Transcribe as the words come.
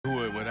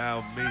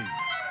without me.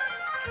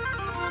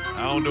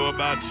 I don't know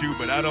about you,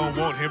 but I don't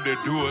want him to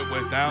do it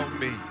without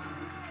me.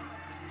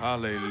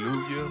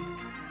 Hallelujah.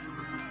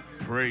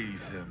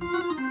 Praise him.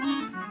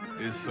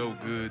 It's so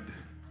good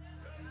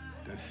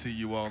to see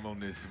you all on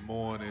this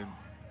morning.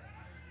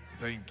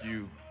 Thank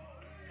you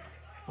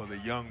for the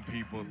young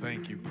people.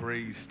 Thank you,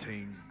 praise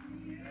team.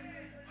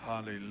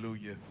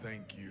 Hallelujah.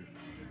 Thank you.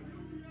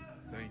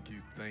 Thank you,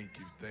 thank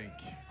you, thank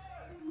you.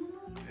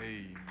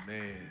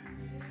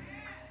 Amen.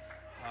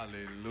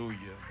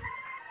 Hallelujah.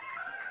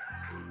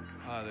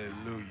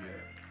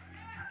 Hallelujah.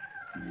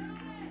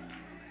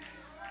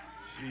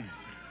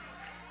 Jesus.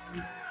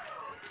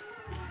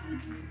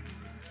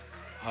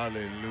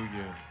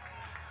 Hallelujah.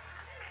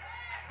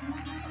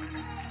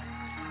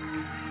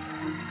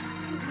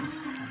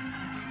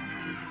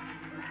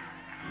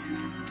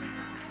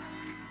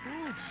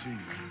 Oh,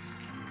 Jesus.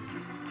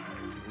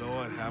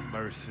 Lord, have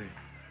mercy.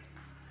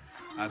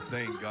 I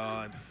thank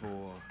God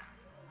for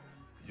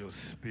your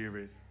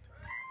spirit.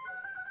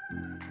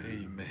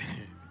 Amen.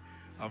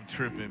 I'm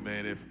tripping,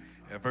 man.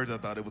 At first I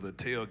thought it was a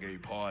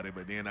tailgate party,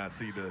 but then I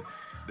see the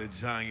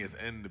Giants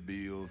and the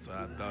Bills, so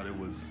I thought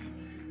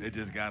it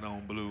just got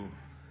on blue.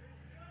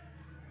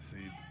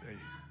 See,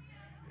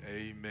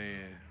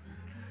 amen.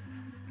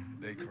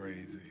 They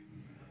crazy.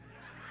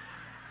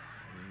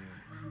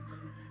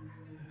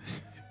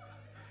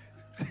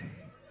 Yeah.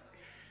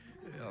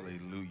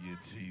 Hallelujah,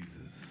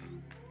 Jesus.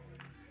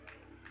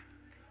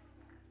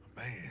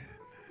 Man,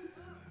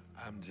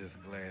 I'm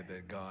just glad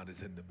that God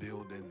is in the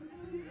building.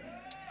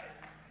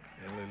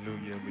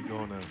 Hallelujah. We're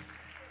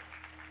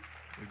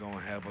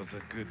gonna have us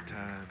a good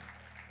time.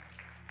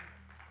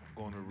 I'm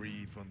going to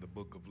read from the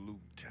book of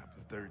Luke,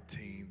 chapter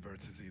 13,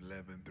 verses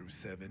 11 through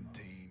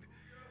 17,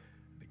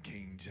 the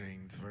King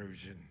James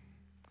Version.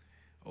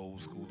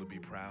 Old school to be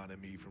proud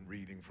of me from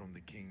reading from the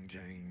King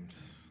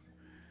James.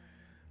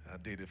 I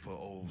did it for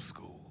old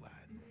school.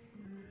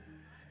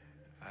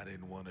 I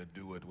didn't want to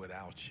do it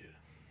without you.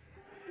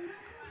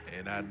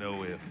 And I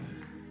know if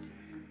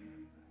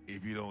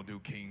you don't do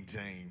King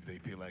James, they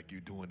feel like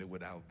you're doing it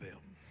without them.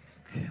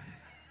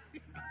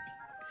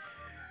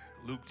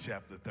 Luke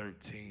chapter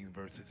 13,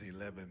 verses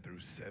 11 through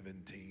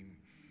 17.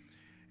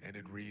 And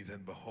it reads,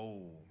 and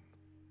behold,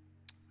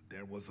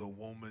 there was a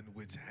woman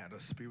which had a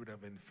spirit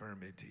of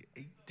infirmity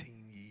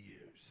 18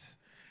 years,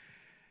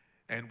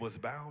 and was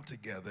bound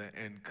together,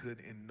 and could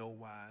in no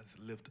wise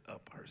lift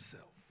up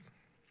herself.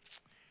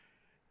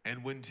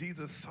 And when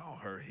Jesus saw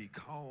her, he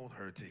called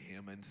her to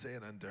him and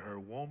said unto her,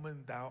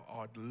 Woman, thou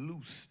art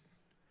loosed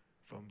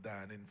from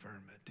thine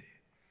infirmity.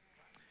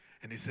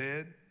 And he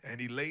said, and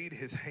he laid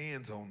his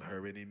hands on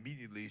her, and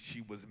immediately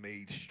she was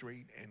made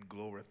straight and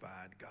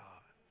glorified God.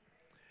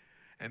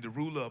 And the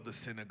ruler of the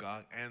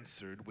synagogue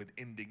answered with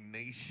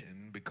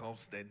indignation,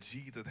 because that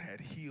Jesus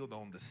had healed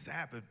on the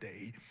Sabbath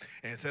day,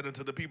 and said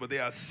unto the people,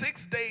 there are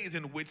 6 days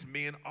in which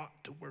men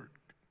ought to work.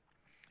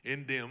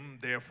 In them,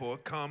 therefore,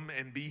 come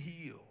and be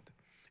healed,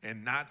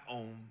 and not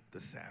on the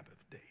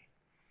Sabbath day.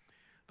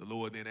 The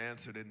Lord then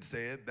answered and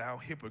said, Thou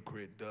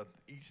hypocrite, doth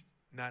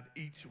not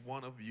each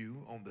one of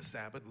you on the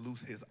Sabbath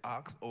loose his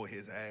ox or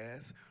his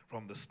ass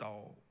from the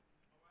stall,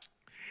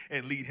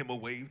 and lead him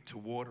away to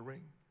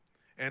watering?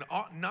 And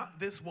ought not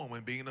this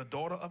woman, being a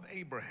daughter of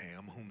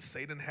Abraham, whom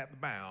Satan hath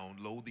bound,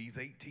 lo, these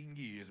 18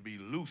 years, be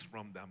loosed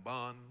from the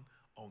bond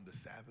on the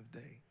Sabbath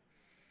day?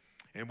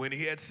 And when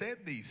he had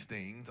said these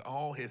things,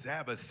 all his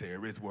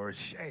adversaries were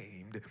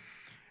ashamed,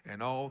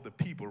 and all the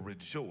people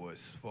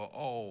rejoiced for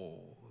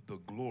all the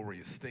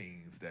glorious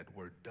things that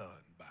were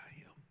done by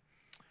him.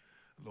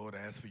 Lord, I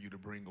ask for you to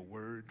bring a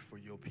word for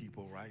your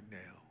people right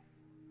now.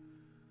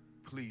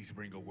 Please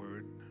bring a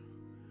word.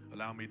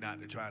 Allow me not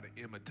to try to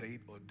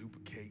imitate or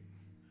duplicate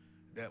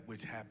that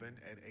which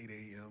happened at 8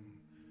 a.m.,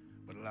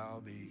 but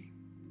allow the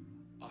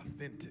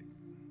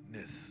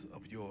authenticness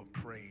of your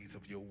praise,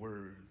 of your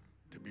word,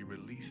 to be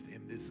released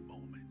in this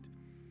moment.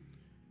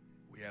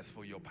 We ask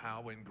for your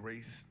power and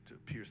grace to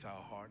pierce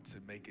our hearts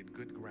and make it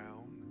good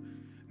ground,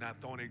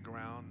 not thorny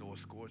ground, nor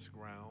scorched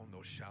ground,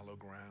 nor shallow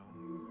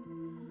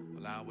ground.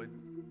 Allow it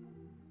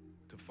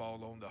to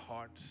fall on the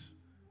hearts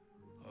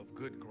of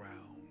good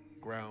ground,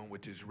 ground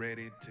which is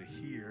ready to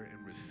hear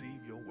and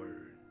receive your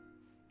word.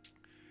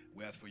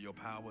 We ask for your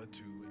power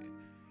to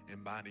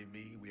embody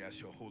me. We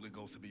ask your Holy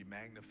Ghost to be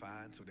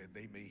magnified so that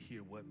they may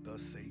hear what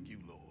thus say you,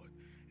 Lord.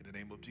 In the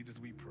name of Jesus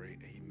we pray,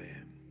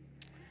 amen.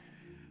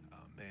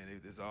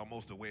 Man, it's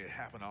almost the way it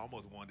happened. I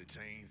almost wanted to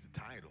change the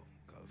title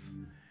because,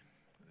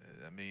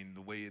 I mean,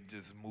 the way it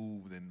just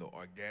moved and the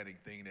organic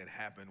thing that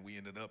happened, we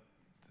ended up,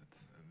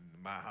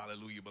 my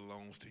hallelujah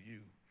belongs to you.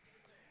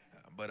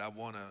 But I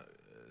want to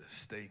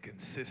stay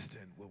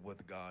consistent with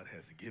what God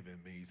has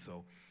given me.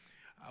 So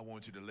I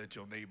want you to let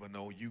your neighbor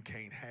know you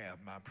can't have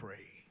my praise.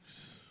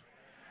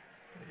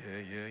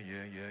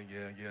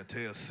 Yeah.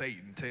 Tell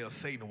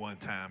Satan one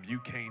time, you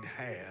can't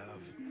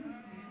have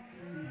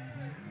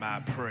my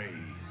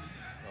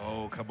praise.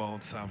 Oh, come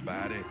on,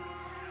 somebody.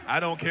 I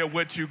don't care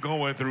what you're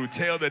going through.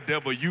 Tell the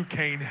devil you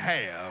can't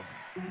have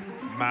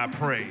my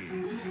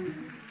praise.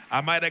 I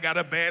might have got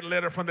a bad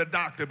letter from the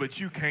doctor, but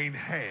you can't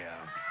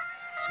have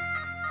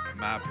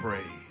my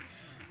praise.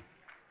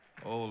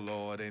 Oh,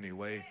 Lord,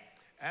 anyway.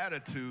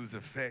 Attitudes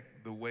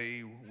affect the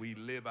way we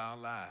live our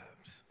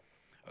lives.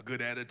 A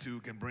good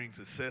attitude can bring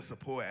success. A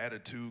poor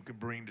attitude can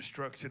bring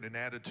destruction. An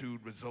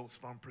attitude results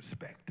from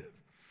perspective.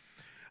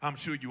 I'm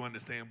sure you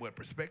understand what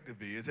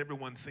perspective is.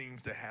 Everyone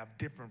seems to have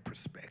different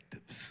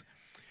perspectives.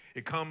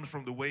 It comes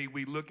from the way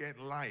we look at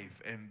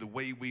life, and the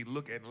way we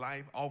look at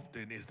life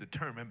often is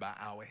determined by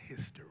our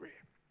history.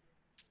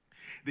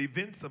 The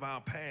events of our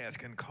past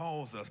can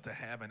cause us to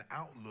have an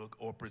outlook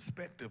or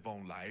perspective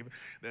on life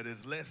that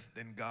is less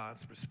than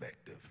God's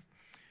perspective.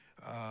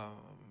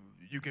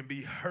 You can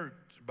be hurt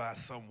by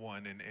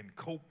someone and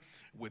cope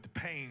with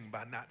pain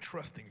by not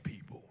trusting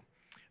people.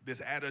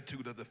 This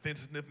attitude of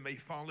defensiveness may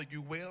follow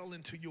you well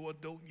into your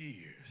adult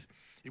years.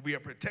 If we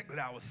have protected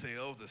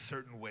ourselves a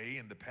certain way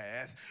in the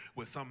past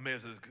with some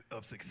measures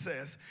of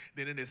success,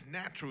 then it is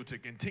natural to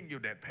continue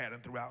that pattern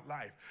throughout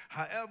life.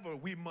 However,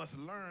 we must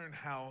learn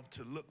how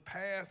to look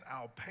past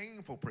our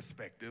painful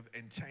perspective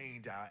and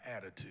change our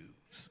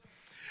attitudes.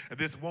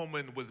 This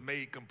woman was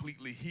made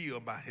completely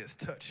healed by his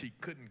touch. She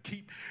couldn't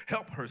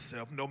help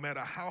herself no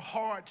matter how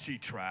hard she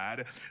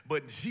tried,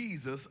 but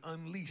Jesus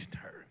unleashed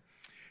her.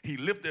 He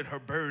lifted her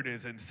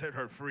burdens and set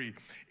her free.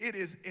 It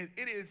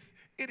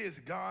is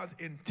God's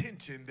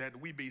intention that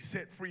we be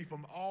set free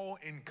from all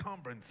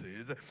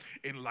encumbrances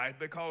in life,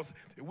 because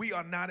we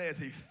are not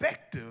as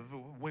effective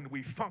when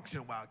we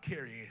function while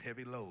carrying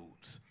heavy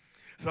loads.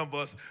 Some of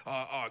us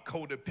are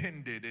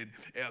codependent and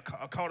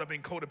are caught up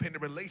in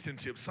codependent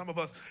relationships. Some of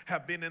us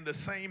have been in the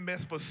same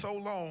mess for so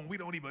long, we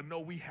don't even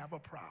know we have a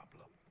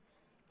problem.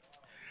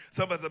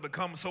 Some of us have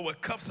become so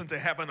accustomed to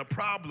having a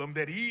problem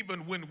that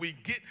even when we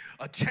get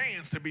a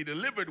chance to be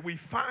delivered, we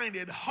find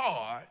it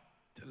hard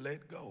to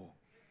let go.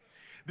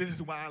 This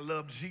is why I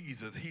love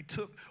Jesus. He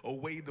took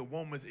away the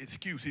woman's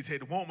excuse. He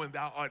said, "Woman,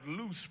 thou art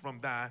loose from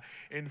thy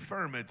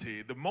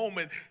infirmity." The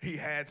moment he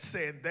had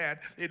said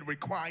that, it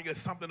required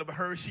something of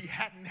her she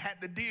hadn't had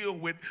to deal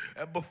with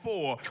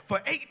before.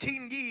 For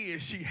 18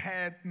 years, she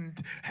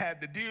hadn't had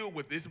to deal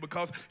with this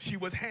because she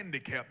was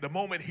handicapped. The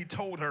moment he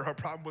told her her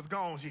problem was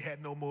gone, she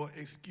had no more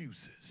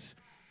excuses.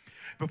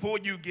 Before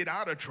you get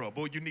out of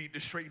trouble, you need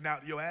to straighten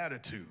out your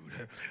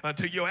attitude.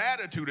 Until your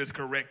attitude is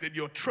corrected,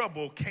 your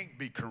trouble can't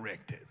be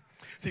corrected.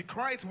 See,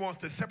 Christ wants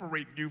to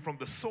separate you from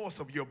the source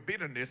of your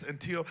bitterness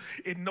until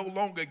it no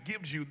longer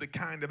gives you the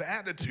kind of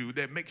attitude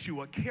that makes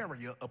you a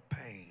carrier of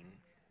pain.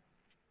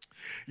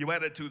 Your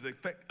attitude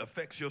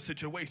affects your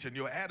situation.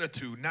 Your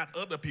attitude, not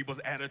other people's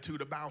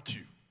attitude about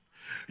you.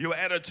 Your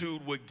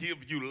attitude will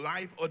give you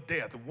life or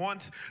death.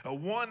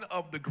 One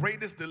of the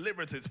greatest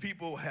deliverances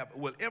people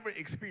will ever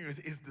experience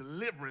is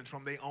deliverance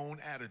from their own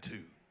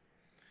attitude.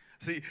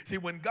 See,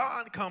 when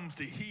God comes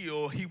to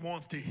heal, he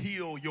wants to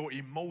heal your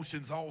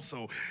emotions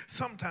also.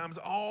 Sometimes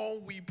all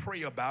we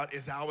pray about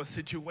is our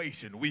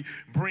situation. We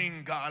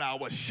bring God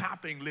our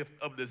shopping list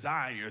of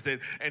desires,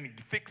 and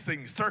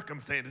fixing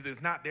circumstances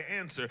is not the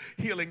answer.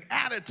 Healing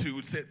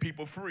attitudes set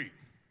people free.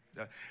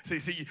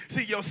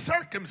 See, your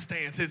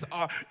circumstances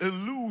are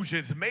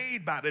illusions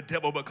made by the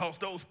devil, because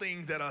those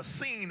things that are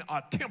seen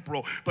are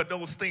temporal, but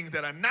those things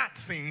that are not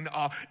seen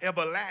are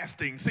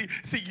everlasting.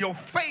 See, your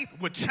faith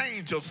would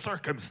change your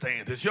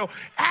circumstances. Your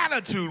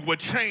attitude would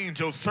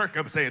change your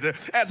circumstances.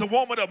 As a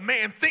woman of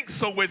man thinks,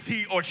 so is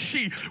he or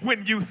she.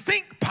 When you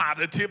think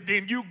positive,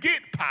 then you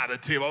get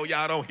positive. Oh,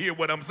 y'all don't hear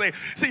what I'm saying.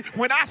 See,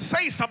 when I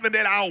say something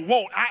that I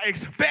want, I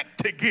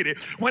expect to get it.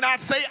 When I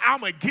say I'm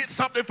going to get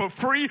something for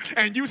free,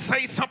 and you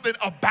say something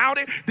about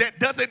it that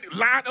doesn't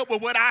line up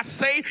with what I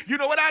say, you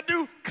know what I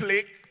do?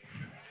 Click.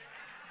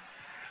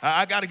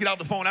 I got to get out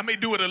the phone. I may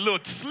do it a little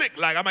slick,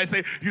 like I might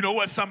say, you know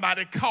what,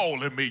 somebody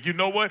calling me. You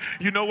know what,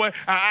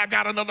 I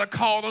got another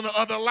call on the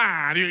other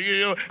line.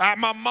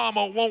 My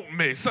mama want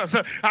me. So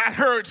I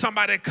heard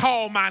somebody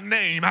call my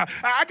name.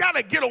 I got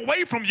to get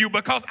away from you,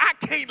 because I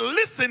can't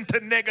listen to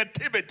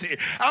negativity.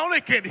 I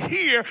only can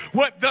hear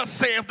what thus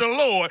saith the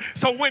Lord.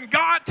 So when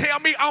God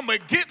tell me I'm going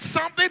to get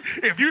something,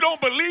 if you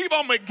don't believe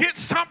I'm going to get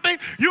something,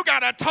 you got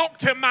to talk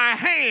to my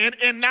hand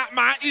and not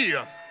my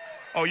ear.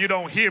 Oh, you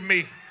don't hear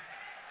me.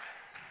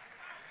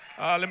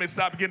 Let me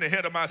stop getting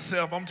ahead of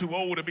myself. I'm too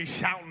old to be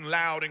shouting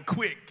loud and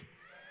quick.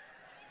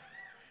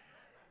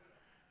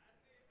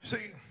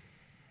 See,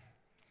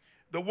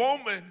 the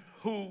woman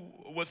who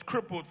was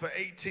crippled for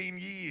 18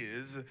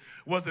 years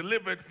was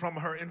delivered from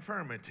her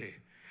infirmity.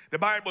 The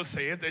Bible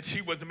says that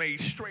she was made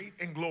straight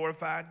and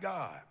glorified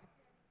God.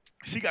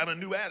 She got a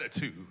new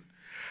attitude.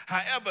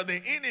 However,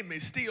 the enemy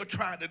still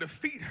tried to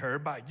defeat her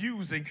by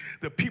using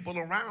the people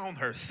around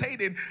her.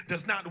 Satan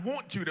does not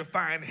want you to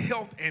find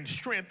health and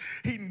strength.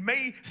 He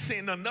may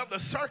send another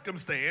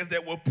circumstance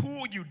that will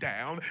pull you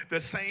down the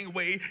same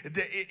way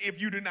that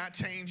if you do not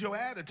change your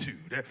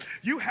attitude.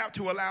 You have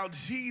to allow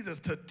Jesus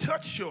to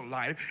touch your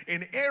life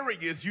in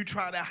areas you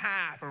try to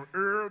hide from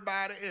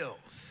everybody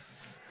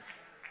else.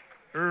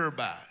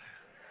 Everybody.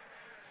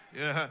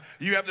 Yeah,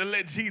 you have to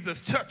let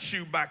Jesus touch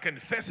you by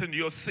confessing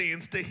your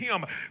sins to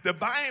him. The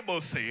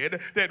Bible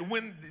said that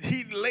when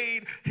he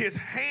laid his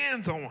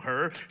hands on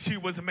her, she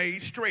was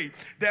made straight.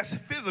 That's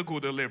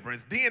physical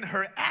deliverance. Then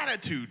her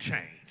attitude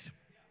changed.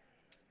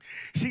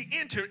 She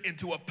entered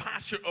into a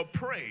posture of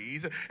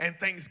praise and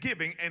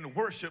thanksgiving and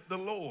worshiped the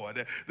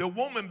Lord. The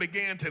woman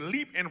began to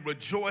leap and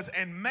rejoice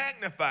and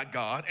magnify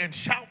God and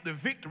shout the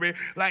victory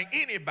like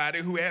anybody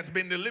who has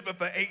been delivered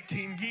for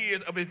 18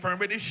 years of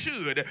infirmity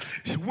should.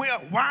 Well,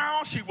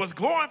 while she was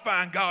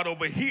glorifying God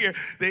over here,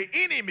 the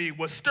enemy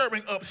was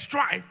stirring up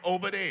strife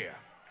over there.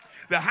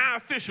 The high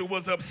official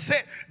was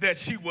upset that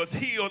she was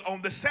healed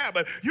on the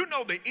Sabbath. You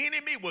know, the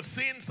enemy will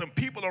send some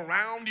people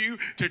around you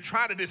to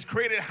try to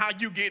discredit how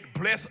you get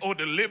blessed or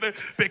delivered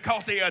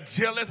because they are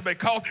jealous,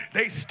 because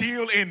they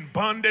still in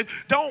bondage.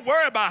 Don't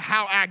worry about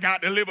how I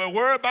got delivered.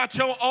 Worry about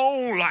your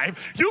own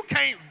life. You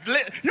can't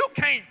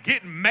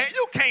get mad.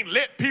 You can't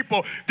let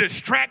people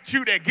distract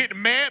you that get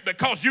mad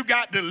because you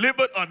got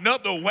delivered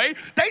another way.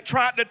 They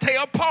tried to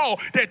tell Paul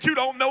that you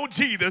don't know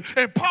Jesus.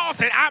 And Paul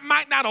said, I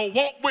might not have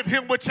walked with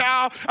him with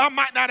y'all. I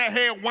might not have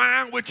had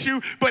wine with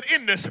you, but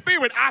in the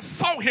spirit, I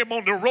saw him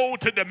on the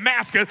road to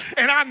Damascus,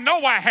 and I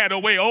know I had a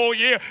way. Oh,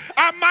 yeah.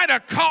 I might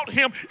have caught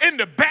him in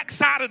the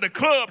backside of the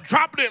club,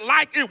 dropping it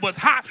like it was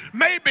hot.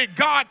 Maybe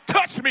God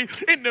touched me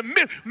in the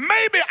middle.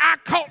 Maybe I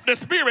caught the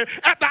spirit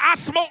after I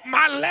smoked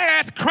my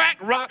last crack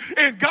rock,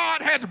 and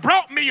God has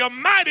brought me a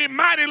mighty,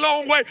 mighty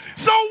long way.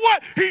 So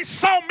what? He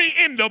saw me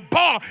in the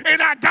bar,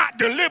 and I got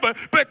delivered.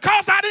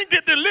 Because I didn't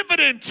get delivered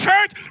in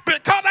church,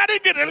 because I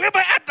didn't get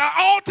delivered at the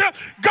altar,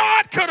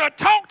 God could have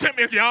talked to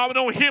me. If y'all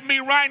don't hear me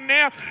right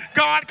now,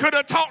 God could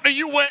have talked to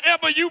you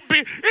wherever you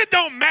be. It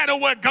don't matter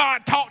where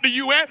God talked to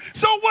you at.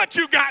 So what,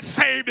 you got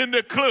saved in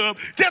the club?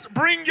 Just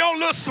bring your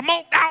little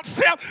smoked out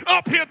self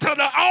up here to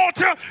the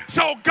altar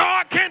so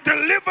God can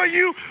deliver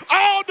you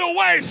all the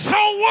way. So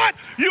what?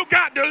 You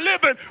got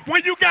delivered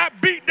when you got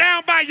beat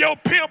down by your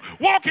pimp,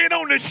 walking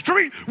on the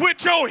street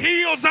with your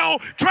heels on,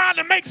 trying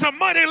to make some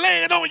money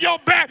laying on your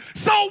back.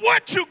 So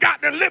what? You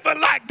got delivered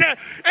like that?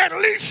 At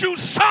least you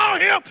saw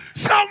him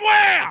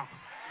somewhere.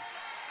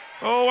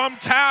 Oh, I'm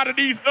tired of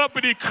these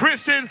uppity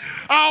Christians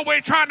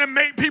always trying to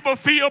make people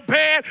feel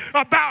bad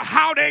about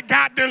how they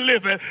got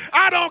delivered.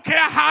 I don't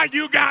care how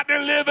you got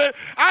delivered.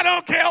 I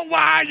don't care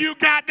why you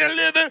got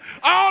delivered.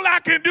 All I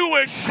can do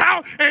is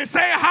shout and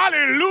say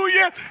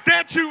hallelujah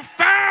that you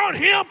found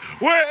him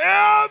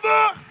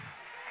wherever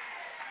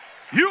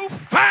you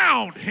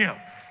found him.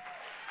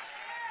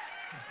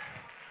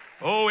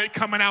 Oh, it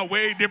coming out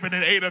way different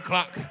than 8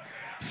 o'clock.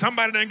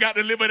 Somebody done got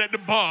delivered at the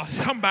bar.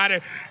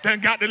 Somebody done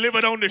got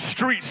delivered on the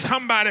street.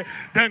 Somebody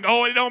done,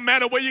 oh, it don't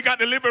matter where you got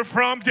delivered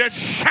from. Just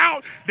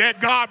shout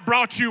that God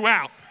brought you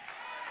out.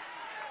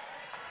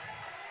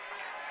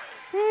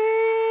 Ooh,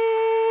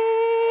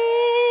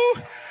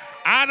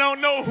 I don't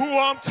know who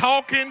I'm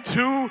talking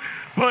to,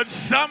 but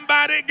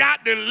somebody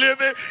got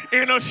delivered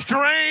in a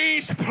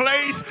strange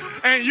place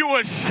and you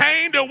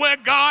ashamed of where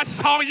God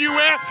saw you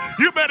at.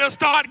 You better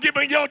start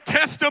giving your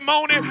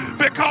testimony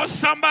because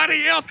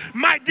somebody else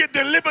might get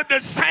delivered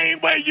the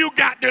same way you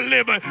got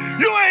delivered.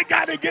 You ain't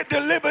got to get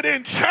delivered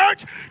in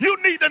church. You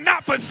need to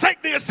not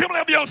forsake the assembly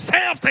of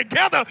yourselves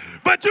together,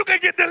 but you can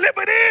get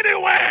delivered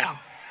anywhere.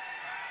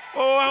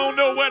 Oh, I don't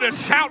know where to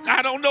shout.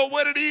 I don't know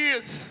what it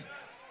is.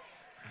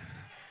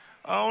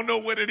 I don't know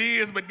what it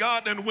is, but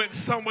God done went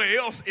somewhere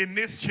else in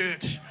this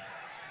church.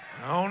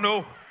 I don't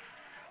know.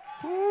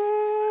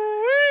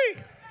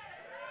 Ooh-wee.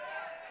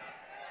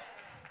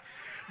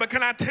 But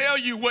can I tell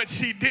you what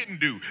she didn't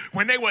do?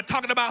 When they were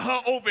talking about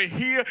her over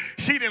here,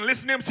 she didn't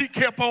listen to them. She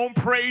kept on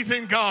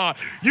praising God.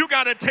 You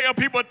got to tell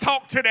people,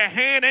 talk to the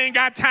hand. I ain't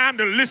got time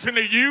to listen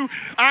to you.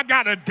 I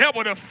got a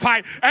devil to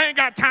fight. I ain't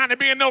got time to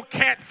be in no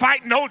cat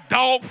fight, no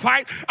dog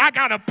fight. I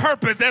got a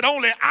purpose that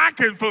only I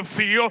can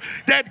fulfill,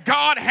 that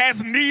God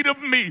has need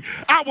of me.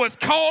 I was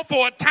called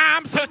for a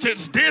time such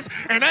as this,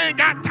 and I ain't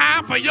got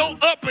time for your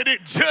uppity,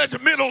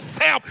 judgmental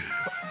self.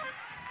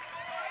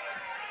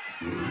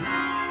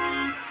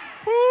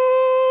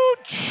 Ooh,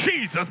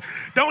 Jesus.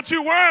 Don't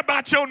you worry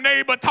about your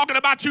neighbor talking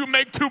about you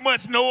make too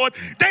much noise.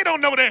 They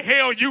don't know the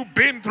hell you've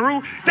been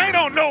through. They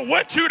don't know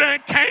what you done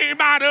came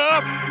out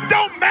of.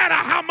 Don't matter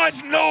how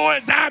much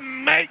noise I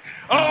make.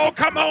 Oh,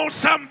 come on,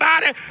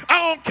 somebody.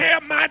 I don't care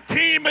if my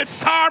team is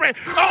sorry.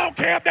 I don't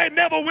care if they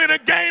never win a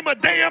game a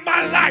day in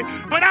my life.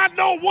 But I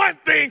know one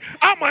thing.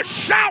 I'm going to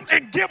shout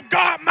and give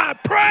God my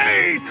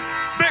praise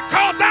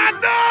because I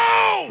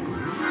know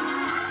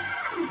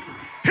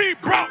He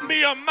brought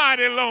me a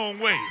mighty long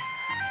way.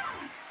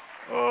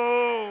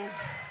 Oh,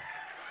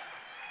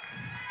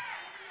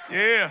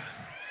 yeah.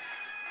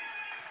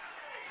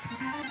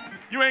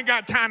 You ain't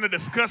got time to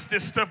discuss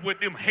this stuff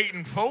with them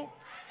hating folk.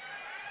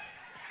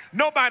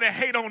 Nobody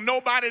hate on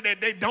nobody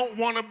that they don't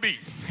want to be.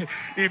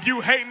 If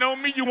you hating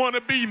on me, you want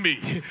to be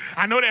me.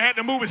 I know they had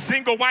to move a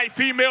single white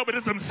female, but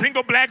there's some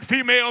single black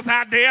females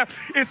out there.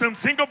 There's some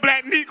single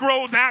black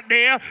Negroes out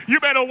there. You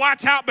better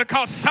watch out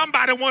because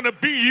somebody want to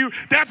be you.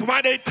 That's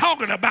why they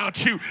talking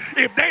about you.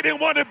 If they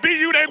didn't want to be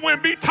you, they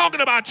wouldn't be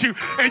talking about you.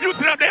 And you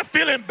sit up there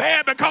feeling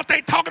bad because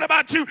they talking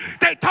about you.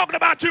 They talking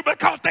about you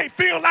because they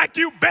feel like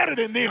you better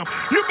than them.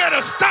 You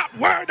better stop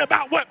worrying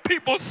about what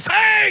people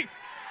say.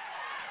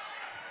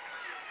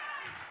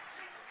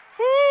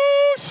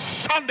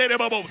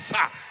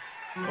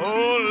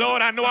 Oh,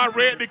 Lord, I know I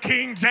read the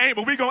King James,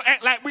 but we're going to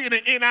act like we in the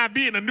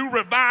NIV and the New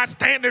Revised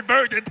Standard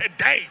Version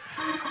today.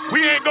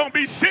 We ain't going to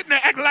be sitting there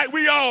acting like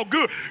we all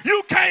good.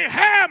 You can't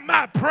have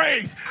my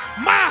praise.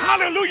 My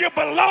hallelujah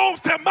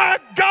belongs to my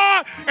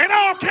God, and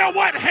I don't care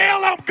what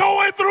hell I'm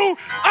going through,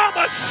 I'm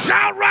going to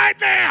shout right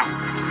now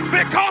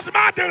because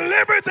my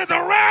deliverance is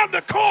around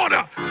the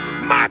corner.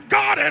 My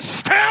God has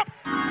stepped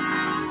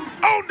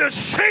on the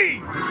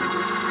scene.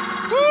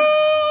 Woo!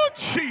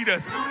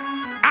 Jesus.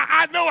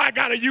 I know I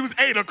got to use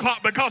 8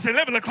 o'clock because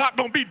 11 o'clock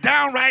going to be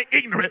downright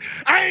ignorant.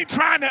 I ain't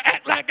trying to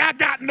act like I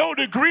got no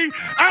degree.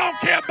 I don't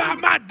care about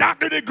my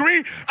doctorate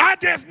degree. I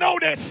just know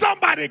that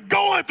somebody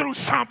going through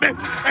something,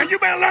 and you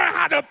better learn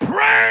how to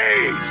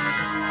praise.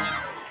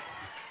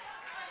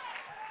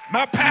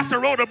 My pastor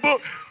wrote a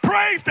book,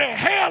 Praise the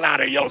Hell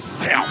Out of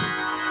Yourself.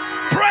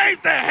 Praise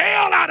the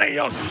hell out of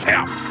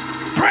yourself.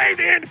 Praise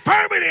the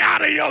infirmity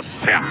out of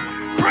yourself.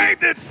 Praise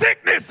the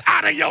sickness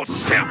out of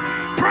yourself.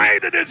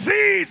 Praise the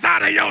disease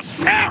out of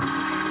yourself.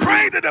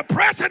 Praise the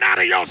depression out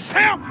of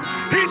yourself.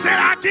 He said,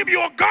 I give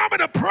you a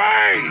garment of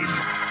praise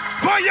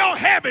for your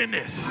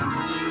heaviness.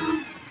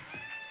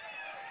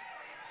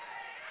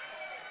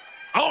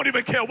 I don't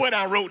even care what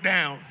I wrote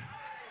down.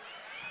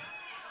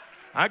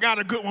 I got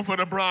a good one for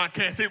the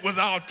broadcast. It was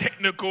all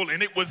technical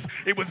and it was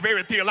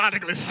very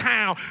theologically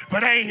sound,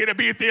 but I ain't here to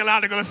be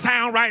theologically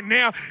sound right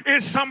now.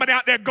 It's somebody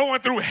out there going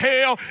through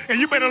hell,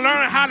 and you better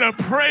learn how to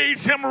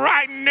praise him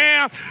right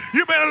now.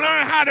 You better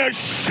learn how to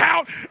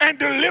shout and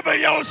deliver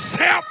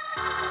yourself.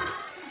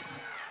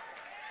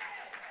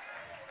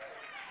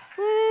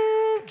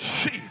 Ooh,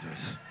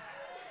 Jesus.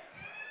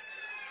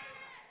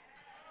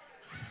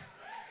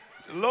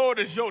 The Lord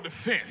is your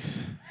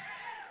defense.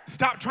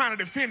 Stop trying to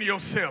defend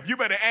yourself. You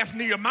better ask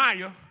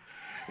Nehemiah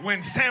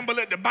when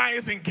Sanballat,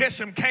 Tobias, and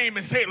Geshem came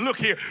and said, look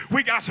here,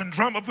 we got some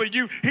drama for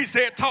you. He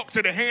said, talk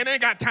to the hand. I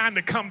ain't got time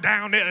to come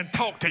down there and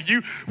talk to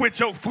you with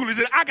your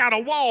foolishness. I got a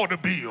wall to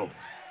build.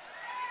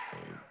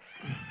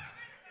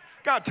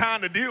 Got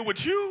time to deal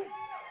with you.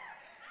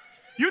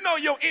 You know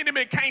your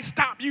enemy can't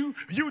stop you.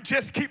 You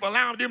just keep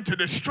allowing them to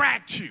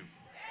distract you.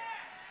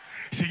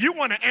 See, you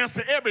want to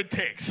answer every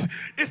text.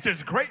 It's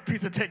this great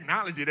piece of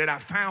technology that I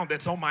found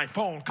that's on my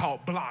phone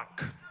called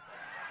Block.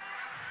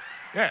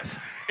 Yes,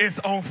 it's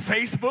on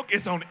Facebook,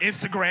 it's on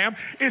Instagram,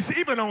 it's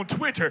even on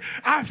Twitter.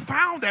 I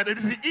found that it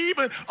is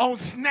even on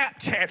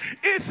Snapchat,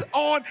 it's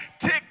on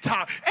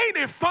TikTok. Ain't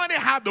it funny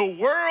how the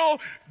world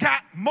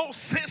got more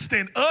sense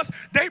than us?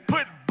 They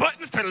put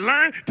buttons to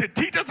learn, to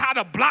teach us how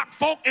to block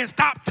folk and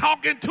stop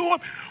talking to them.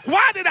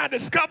 Why did I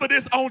discover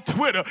this on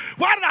Twitter?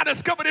 Why did I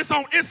discover this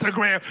on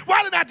Instagram?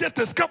 Why did I just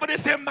discover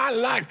this in my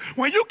life?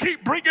 When you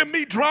keep bringing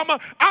me drama,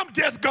 I'm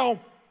just going,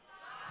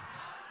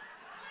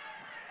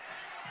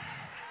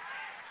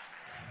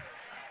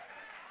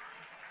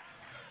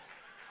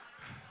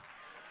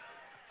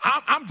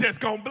 I'm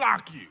just going to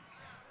block you.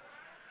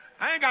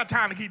 I ain't got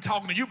time to keep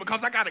talking to you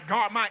because I got to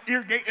guard my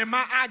ear gate and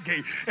my eye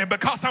gate. And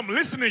because I'm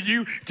listening to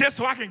you just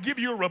so I can give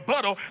you a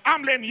rebuttal,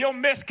 I'm letting your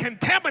mess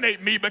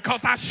contaminate me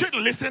because I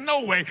shouldn't listen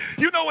no way.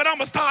 You know what I'm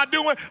going to start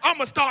doing? I'm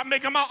going to start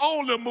making my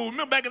own little move.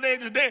 Remember back in the days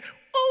of the day?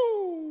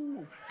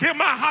 Ooh, give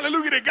my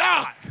hallelujah to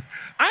God.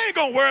 I ain't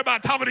going to worry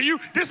about talking to you.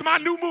 This is my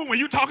new move when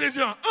you talking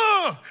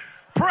to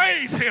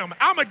praise him.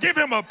 I'm going to give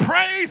him a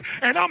praise,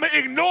 and I'm going to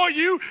ignore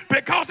you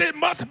because it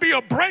must be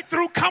a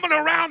breakthrough coming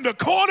around the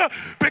corner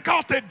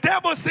because the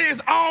devil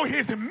sends all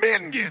his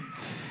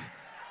minions.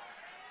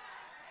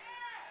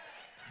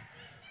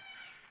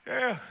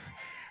 Yeah.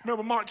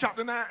 Remember Mark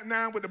chapter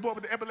 9 with the boy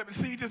with the epileptic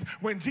seizures?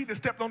 When Jesus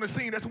stepped on the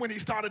scene, that's when he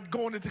started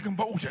going into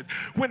convulsions.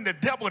 When the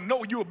devil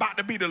know you about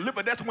to be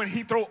delivered, that's when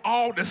he throw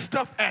all the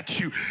stuff at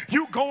you.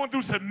 You going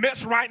through some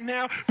mess right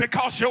now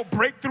because your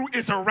breakthrough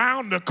is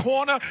around the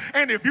corner.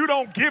 And if you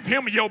don't give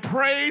him your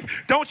praise,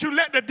 don't you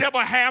let the devil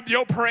have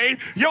your praise.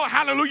 Your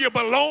hallelujah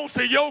belongs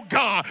to your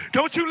God.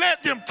 Don't you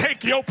let them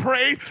take your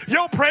praise.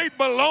 Your praise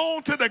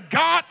belongs to the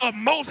God of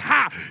Most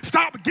High.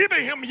 Stop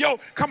giving him your,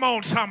 come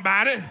on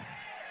somebody.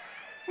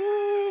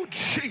 Ooh,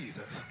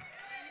 Jesus.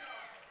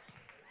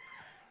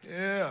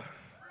 Yeah.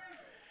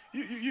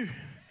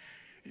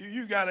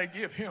 You got to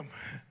give him.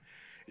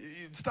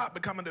 You stop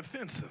becoming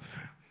defensive.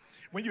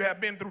 When you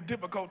have been through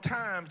difficult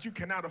times, you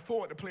cannot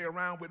afford to play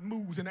around with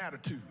moods and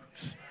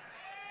attitudes.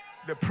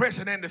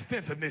 Depression and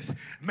defensiveness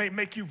may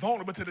make you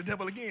vulnerable to the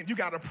devil again. You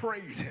got to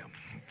praise him.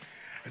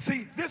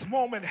 See, this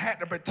woman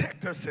had to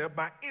protect herself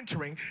by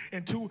entering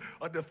into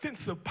a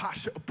defensive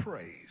posture of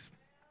praise.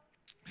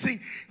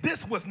 See,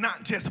 this was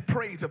not just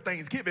praise of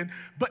thanksgiving,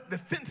 but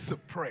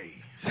defensive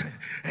praise.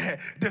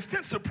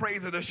 Defensive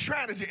praise is the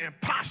strategy and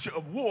posture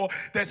of war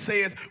that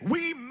says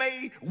we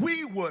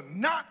will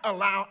not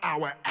allow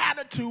our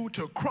attitude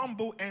to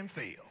crumble and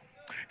fail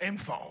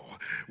and fall.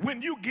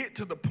 When you get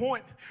to the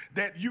point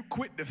that you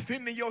quit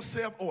defending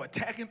yourself or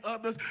attacking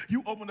others,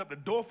 you open up the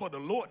door for the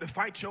Lord to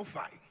fight your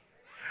fight.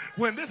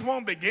 When this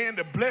woman began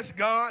to bless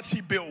God,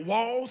 she built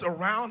walls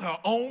around her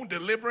own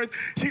deliverance.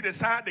 She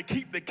decided to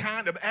keep the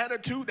kind of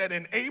attitude that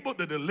enabled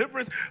the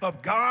deliverance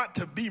of God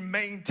to be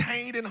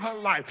maintained in her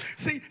life.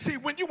 See,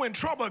 when you're in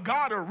trouble,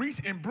 God will reach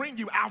and bring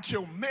you out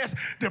your mess.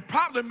 The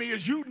problem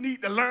is you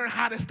need to learn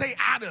how to stay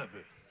out of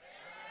it.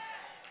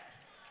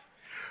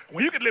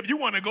 When you can live, you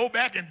want to go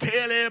back and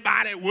tell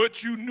everybody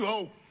what you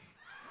know.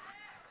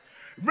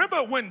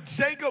 Remember when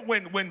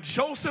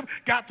Joseph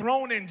got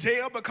thrown in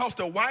jail because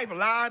the wife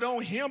lied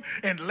on him,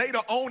 and later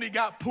on he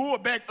got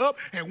pulled back up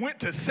and went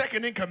to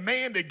second in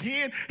command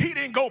again? He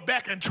didn't go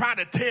back and try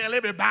to tell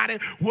everybody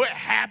what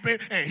happened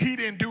and he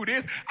didn't do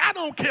this. I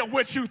don't care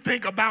what you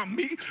think about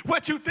me.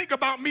 What you think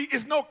about me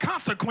is no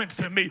consequence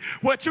to me.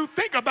 What you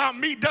think about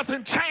me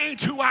doesn't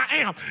change who I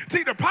am.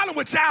 See, the problem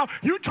with y'all,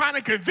 you trying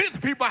to convince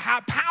people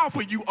how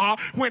powerful you are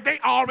when they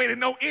already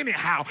know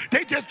anyhow.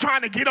 They just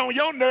trying to get on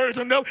your nerves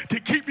enough to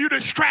keep you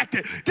distracted.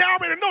 They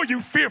already know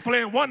you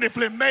fearfully and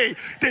wonderfully made.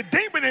 The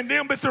demon in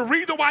them is the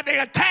reason why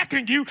they're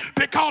attacking you,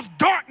 because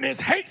darkness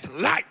hates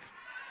light.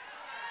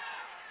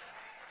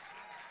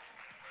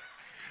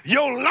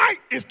 Your light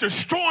is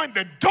destroying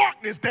the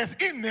darkness that's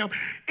in them.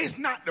 It's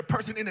not the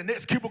person in the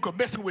next cubicle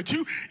messing with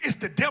you. It's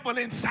the devil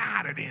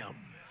inside of them.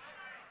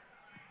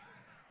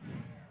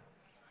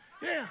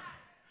 Yeah.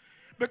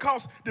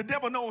 Because the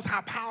devil knows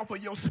how powerful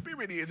your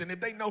spirit is, and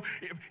if they know,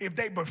 if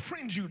they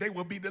befriend you, they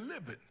will be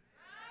delivered.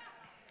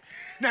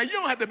 Now, you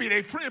don't have to be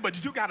their friend,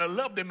 but you got to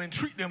love them and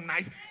treat them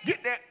nice.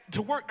 Get that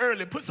to work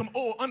early. Put some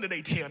oil under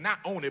their chair, not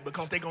on it,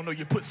 because they're going to know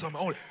you put some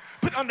on it.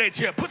 Put under their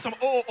chair. Put some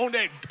oil on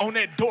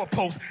that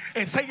doorpost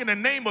and say, in the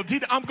name of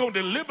Jesus, I'm going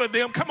to deliver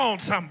them. Come on,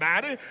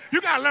 somebody.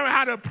 You got to learn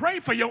how to pray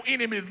for your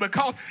enemies,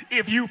 because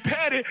if you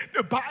pet it,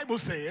 the Bible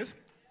says,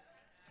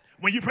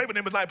 when you pray for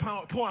them, it's like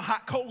pouring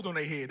hot coals on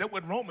their head. That's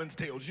what Romans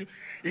tells you.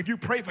 If you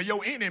pray for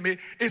your enemy,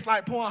 it's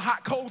like pouring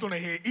hot coals on their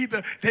head.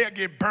 Either they'll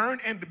get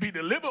burned and be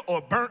delivered or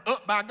burnt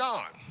up by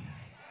God.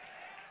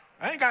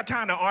 I ain't got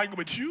time to argue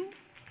with you.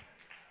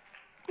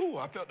 Ooh,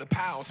 I felt the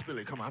power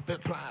spilling come on. I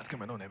felt plies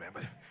coming on there, man.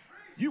 But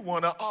you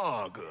want to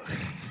argue.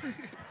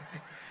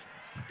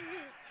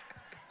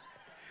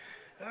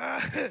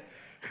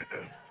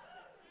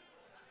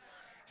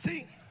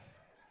 See,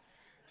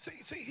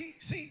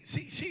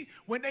 she,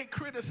 when they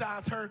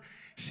criticized her,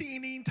 she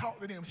ain't even talk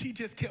to them. She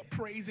just kept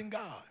praising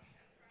God.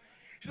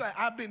 She's like,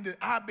 I've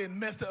been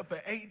messed up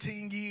for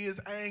 18 years.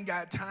 I ain't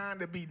got time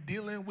to be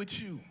dealing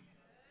with you.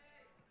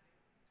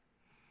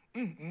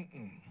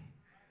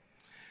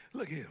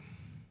 Look here.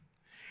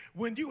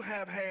 When you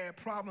have had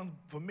problems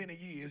for many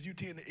years, you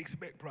tend to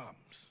expect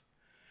problems.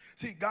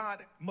 See,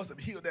 God must have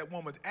healed that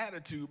woman's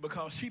attitude,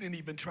 because she didn't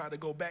even try to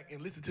go back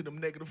and listen to them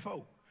negative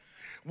folk.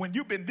 When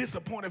you've been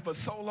disappointed for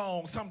so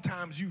long,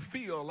 sometimes you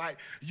feel like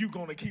you're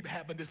going to keep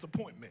having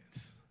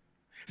disappointments.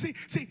 See,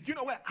 you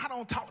know what? I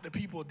don't talk to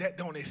people that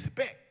don't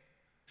expect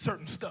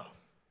certain stuff.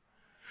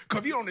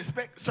 Because if you don't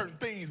expect certain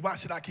things, why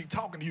should I keep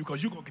talking to you?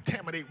 Because you're going to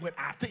contaminate what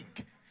I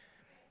think.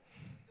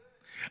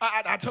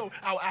 I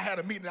had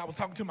a meeting. I was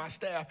talking to my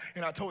staff,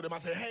 and I told them, I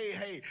said,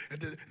 hey,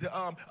 the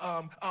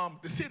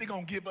city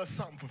gonna give us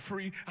something for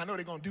free. I know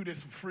they're gonna do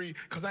this for free,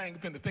 because I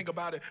ain't finna think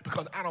about it,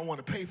 because I don't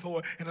want to pay for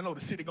it, and I know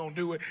the city gonna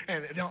do it,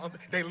 and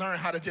they learn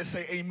how to just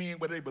say amen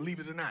whether they believe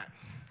it or not.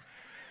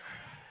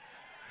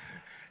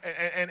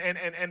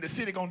 And the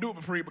city gonna do it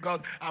for free,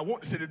 because I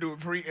want the city to do it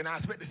for free, and I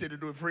expect the city to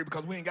do it for free,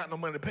 because we ain't got no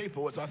money to pay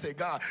for it. So I said,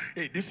 God,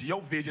 hey, this is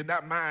your vision,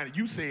 not mine.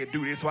 You said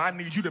do this, so I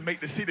need you to make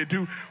the city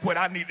do what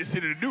I need the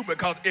city to do,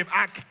 because if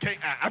I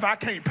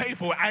can't pay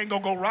for it, I ain't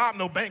gonna go rob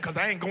no bank, because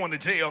I ain't going to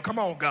jail. Come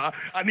on, God,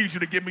 I need you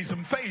to give me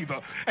some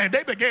favor. And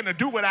they began to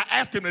do what I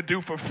asked them to do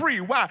for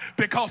free. Why?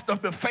 Because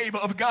of the favor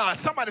of God.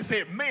 Somebody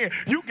said, man,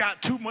 you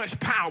got too much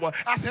power.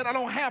 I said, I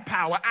don't have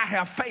power, I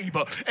have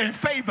favor, and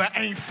favor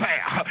ain't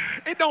fair.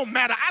 It don't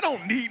matter. I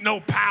don't need no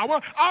power.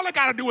 All I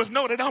got to do is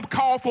know that I'm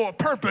called for a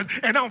purpose,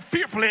 and I'm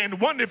fearfully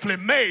and wonderfully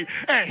made.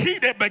 And he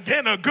that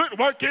began a good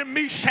work in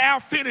me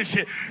shall finish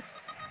it.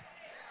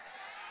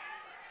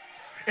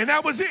 And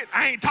that was it.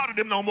 I ain't talking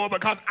to them no more,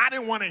 because I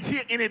didn't want to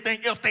hear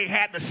anything else they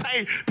had to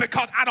say,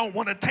 because I don't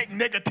want to take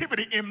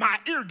negativity in my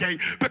ear gate,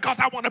 because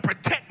I want to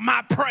protect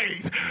my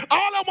praise. All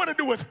I want to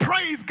do is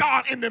praise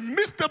God in the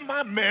midst of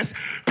my mess,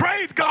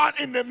 praise God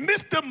in the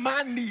midst of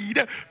my need,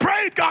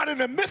 praise God in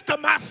the midst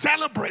of my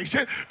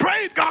celebration,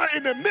 praise God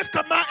in the midst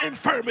of my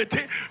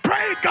infirmity,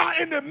 praise God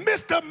in the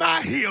midst of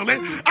my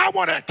healing. I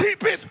want to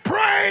keep his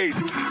praise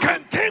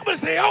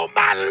continuously on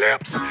my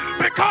lips,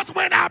 because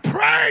when I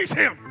praise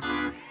him,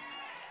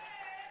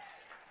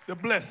 the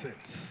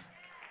blessings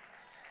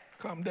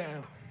come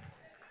down.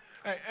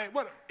 Hey,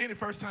 what? Any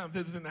first time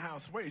visitors in the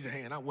house? Raise your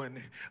hand. I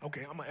wasn't.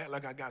 Okay, I'm gonna act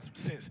like I got some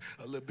sense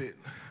a little bit.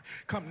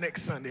 Come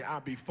next Sunday,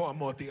 I'll be far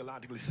more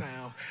theologically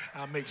sound.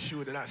 I'll make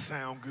sure that I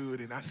sound good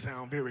and I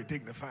sound very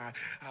dignified.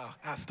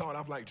 I'll start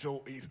off like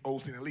Joel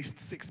Osteen, at least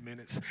 6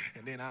 minutes,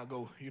 and then I'll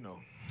go, you know.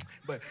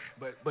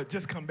 But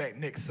just come back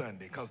next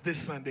Sunday, because this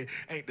Sunday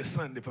ain't the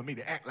Sunday for me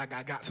to act like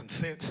I got some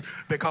sense,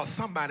 because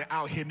somebody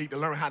out here need to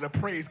learn how to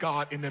praise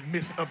God in the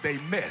midst of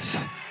their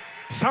mess.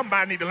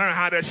 Somebody need to learn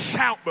how to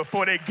shout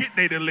before they get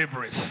their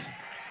deliverance.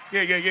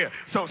 Yeah.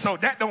 So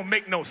that don't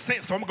make no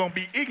sense. So I'm going to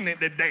be ignorant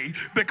today,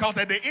 because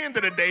at the end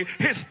of the day,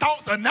 his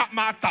thoughts are not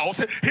my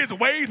thoughts. His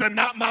ways are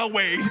not my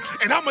ways.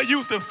 And I'm going to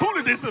use the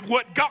foolishness of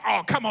what God,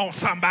 oh, come on,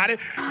 somebody.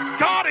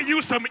 God will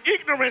use some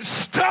ignorant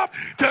stuff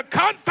to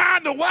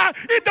confine the wise.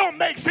 It don't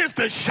make sense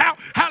to shout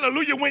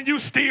hallelujah when you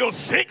still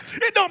sick.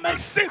 It don't make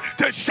sense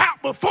to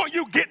shout before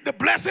you get the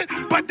blessing.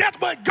 But that's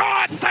what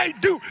God say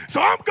do.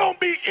 So I'm going to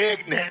be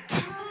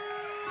ignorant.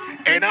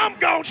 And I'm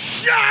going to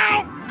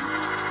shout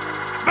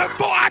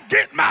before I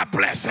get my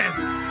blessing.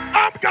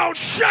 I'm going to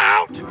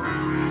shout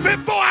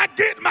before I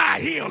get my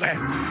healing.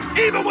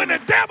 Even when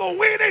the devil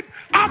winning,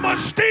 I'm going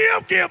to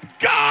still give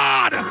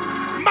God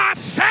my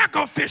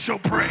sacrificial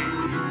praise.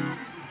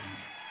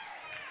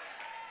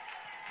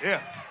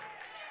 Yeah.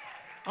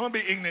 I'm going to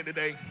be ignorant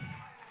today.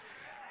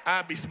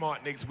 I'll be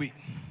smart next week.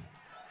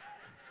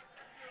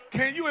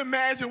 Can you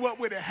imagine what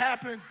would have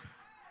happened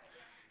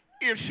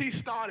if she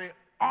started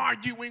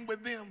arguing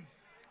with them?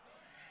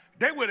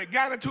 They would have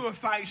got into a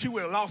fight. She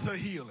would have lost her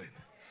healing.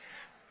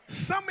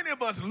 So many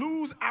of us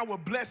lose our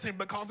blessing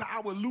because of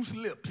our loose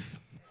lips.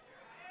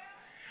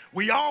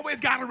 We always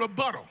got a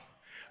rebuttal.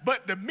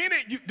 But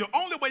the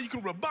only way you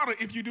can rebuttal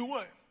if you do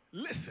what?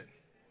 Listen.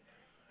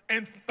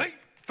 And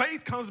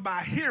faith comes by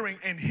hearing,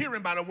 and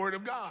hearing by the word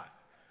of God.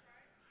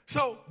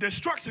 So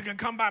destruction can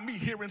come by me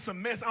hearing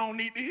some mess I don't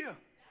need to hear.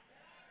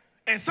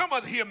 And some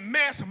of us hear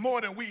mess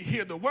more than we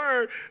hear the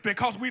word,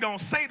 because we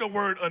don't say the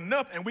word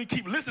enough, and we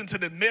keep listening to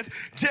the mess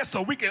just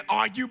so we can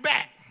argue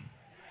back.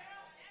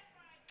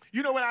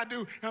 You know what I do?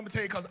 I'm going to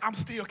tell you, because I'm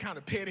still kind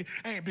of petty.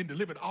 I ain't been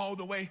delivered all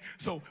the way.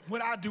 So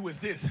what I do is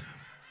this.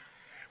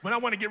 When I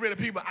want to get rid of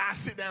people, I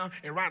sit down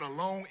and write a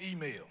long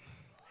email.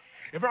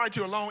 If I write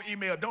you a long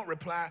email, don't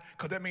reply,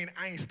 because that means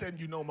I ain't studying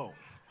you no more.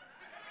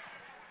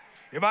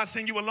 If I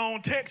send you a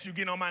long text, you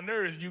get on my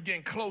nerves. You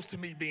getting close to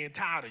me being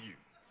tired of you.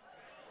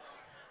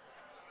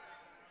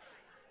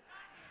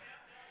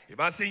 If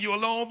I send you a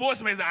long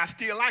voice message, I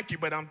still like you,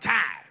 but I'm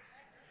tired.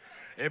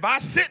 If I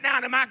sit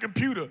down at my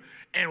computer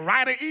and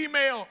write an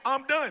email,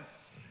 I'm done.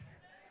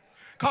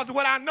 Because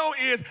what I know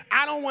is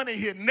I don't want to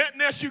hear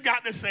nothing else you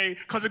got to say,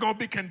 because it's going to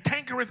be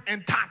cantankerous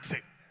and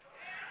toxic.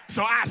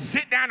 So I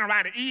sit down and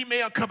write an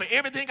email, cover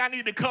everything I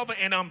need to cover,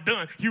 and I'm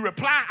done. You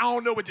reply, I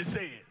don't know what you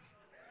said.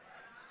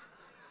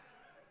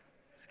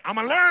 I'm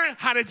going to learn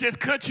how to just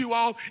cut you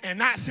off and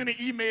not send an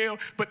email,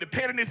 but the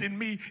pettiness in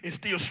me is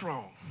still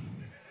strong.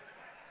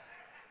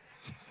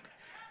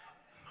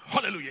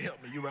 Hallelujah,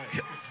 help me. You're right.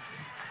 Help me.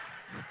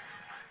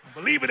 I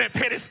believe in that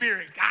petty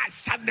spirit. God,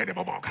 shut that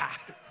up, God.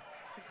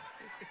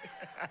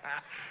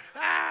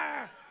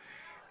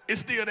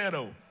 It's still there,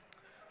 though.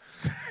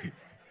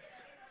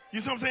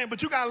 You see what I'm saying?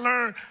 But you got to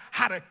learn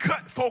how to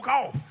cut folk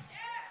off.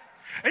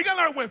 And you got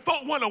to learn when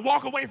folk want to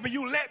walk away from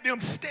you, let them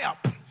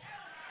step.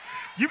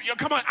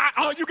 Come on,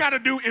 all you got to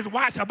do is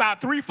watch about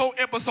 3-4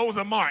 episodes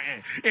of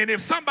Martin. And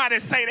if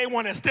somebody say they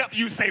want to step,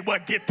 you say, well,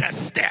 get to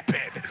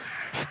stepping.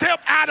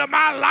 Step out of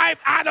my life.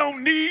 I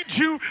don't need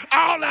you.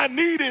 All I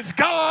need is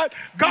God.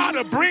 God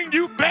will bring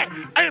you back.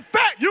 In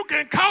fact, you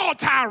can call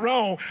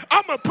Tyrone.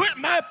 I'm going to put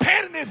my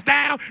pettiness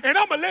down, and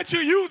I'm going to let you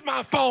use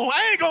my phone.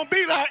 I ain't going to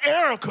be like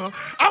Erica.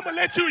 I'm going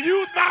to let you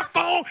use my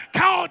phone,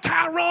 call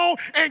Tyrone,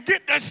 and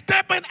get the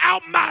stepping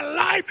out my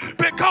life,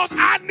 because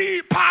I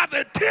need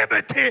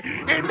positivity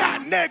and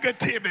not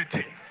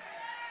negativity.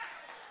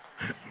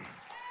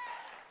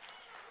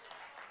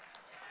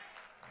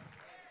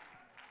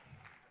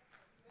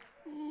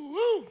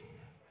 Woo.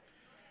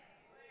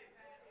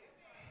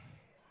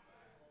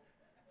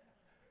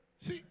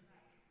 See,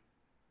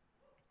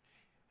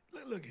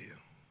 look here.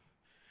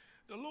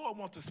 The Lord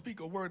wants to speak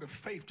a word of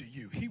faith to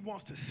you. He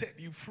wants to set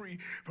you free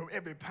from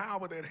every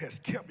power that has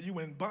kept you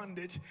in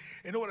bondage.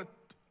 In order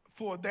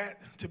for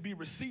that to be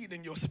received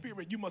in your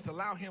spirit, you must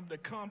allow him to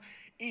come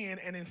in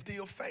and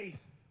instill faith.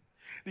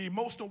 The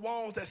emotional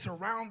walls that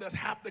surround us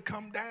have to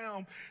come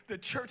down. The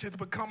church has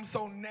become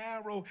so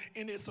narrow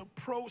in its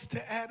approach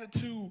to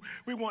attitude.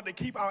 We want to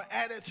keep our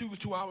attitudes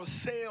to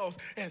ourselves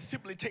and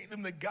simply take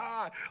them to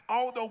God.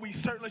 Although we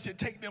certainly should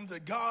take them to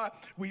God,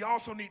 we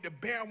also need to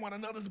bear one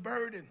another's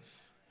burdens.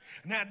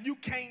 Now, if you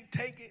can't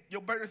take it,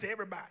 your burdens to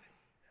everybody.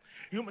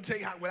 I'm going to tell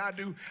you what I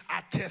do.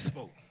 I test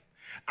folk.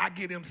 I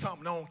give them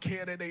something I don't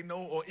care that they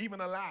know, or even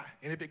a lie.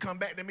 And if it come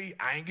back to me,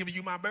 I ain't giving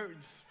you my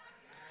burdens.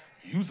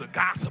 You's a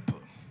gossiper.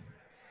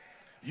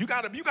 You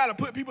gotta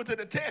put people to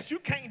the test. You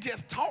can't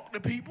just talk to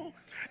people,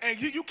 and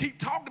you keep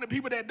talking to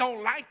people that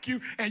don't like you,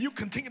 and you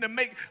continue to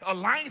make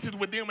alliances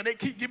with them, and they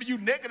keep giving you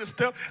negative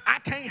stuff. I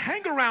can't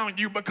hang around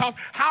you, because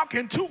how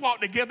can two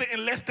walk together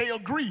unless they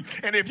agree?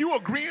 And if you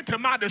agree to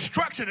my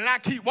destruction and I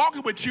keep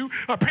walking with you,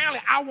 apparently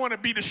I want to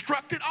be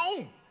destructed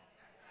on.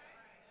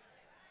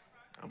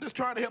 I'm just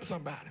trying to help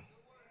somebody.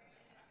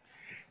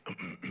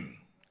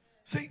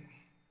 See,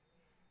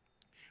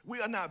 we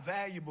are not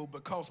valuable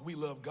because we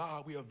love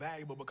God. We are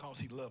valuable because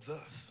he loves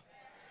us.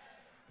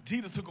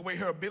 Jesus took away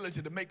her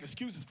ability to make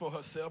excuses for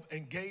herself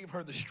and gave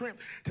her the strength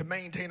to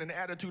maintain an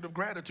attitude of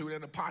gratitude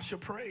and a posture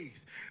of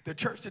praise. The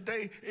church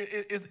today,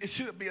 it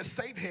should be a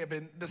safe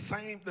haven the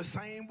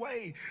same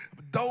way.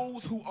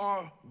 Those who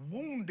are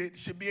wounded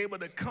should be able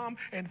to come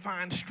and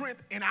find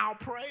strength in our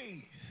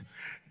praise.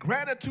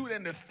 Gratitude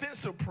and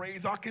defensive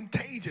praise are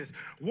contagious.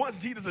 Once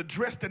Jesus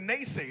addressed the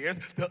naysayers,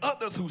 the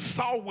others who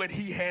saw what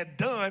he had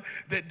done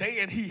that day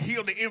and he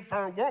healed the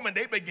infirm woman,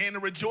 they began to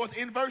rejoice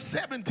in verse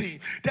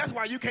 17. That's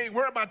why you can't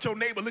worry about your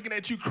neighbor looking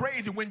at you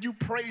crazy when you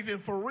praising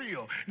for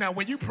real. Now,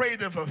 when you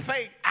praising for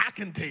faith, I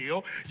can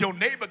tell, your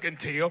neighbor can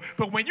tell,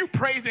 but when you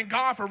praising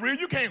God for real,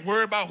 you can't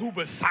worry about who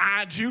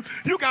beside you.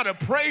 You got to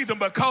praise him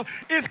because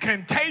it's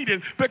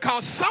contagious,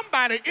 because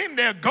somebody in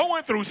there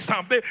going through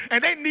something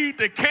and they need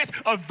to catch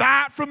a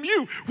vibe from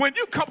you. When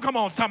you come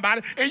on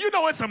somebody, and you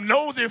know it's some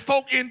nosy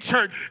folk in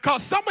church,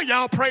 because some of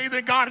y'all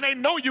praising God and they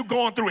know you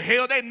going through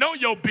hell. They know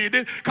your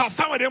business because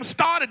some of them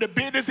started the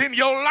business in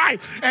your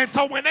life. And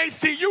so when they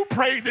see you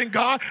praising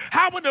God,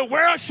 how in the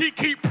world she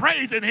keep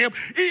praising him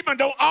even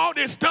though all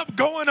this stuff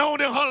going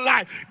on in her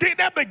life? Then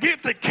that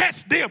begins to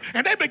catch them,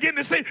 and they begin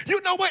to say,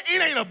 you know what,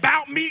 it ain't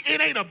about me, it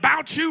ain't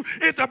about you,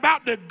 it's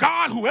about the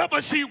God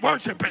whoever she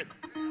worshiping.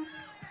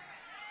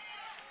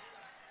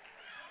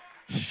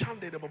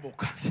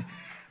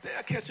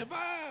 They'll catch a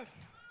vibe.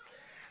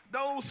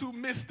 Those who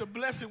missed the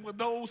blessing were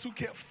those who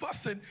kept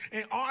fussing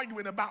and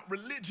arguing about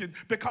religion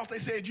because they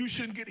said you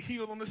shouldn't get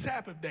healed on the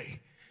Sabbath day.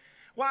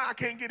 Why I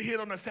can't get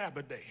healed on the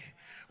Sabbath day?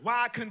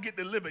 Why I couldn't get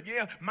delivered?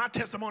 Yeah, my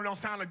testimony don't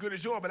sound as good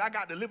as yours, but I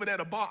got delivered at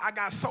a bar. I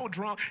got so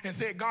drunk and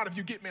said, God, if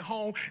you get me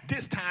home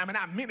this time, and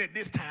I meant it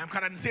this time,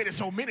 because I done said it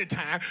so many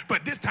times,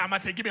 but this time I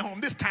said, get me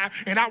home this time,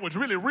 and I was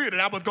really real that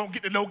I was going to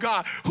get to know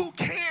God. Who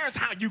cares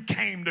how you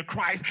came to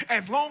Christ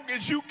as long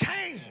as you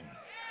came?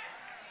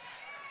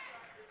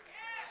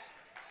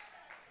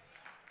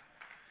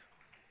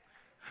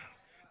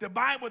 The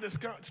Bible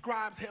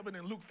describes heaven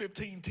in Luke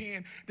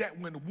 15:10 that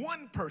when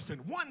one person,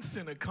 one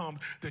sinner comes,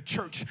 the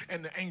church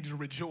and the angels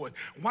rejoice.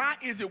 Why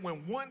is it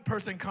when one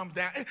person comes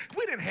down,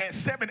 we didn't have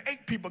 7,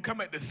 8 people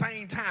come at the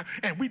same time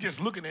and we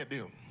just looking at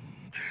them?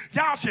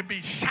 Y'all should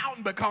be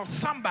shouting because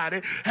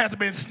somebody has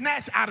been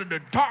snatched out of the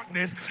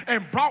darkness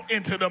and brought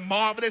into the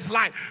marvelous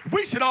light.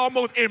 We should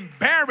almost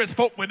embarrass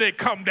folk when they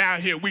come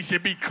down here. We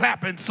should be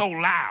clapping so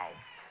loud.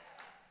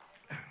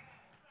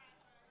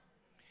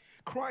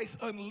 Christ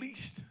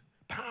unleashed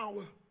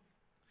power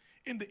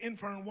in the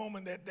infirm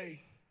woman that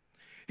day.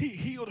 He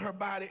healed her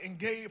body and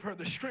gave her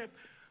the strength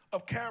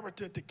of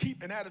character to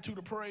keep an attitude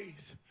of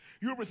praise.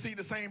 You'll receive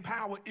the same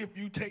power if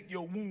you take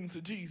your wounds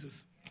to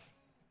Jesus.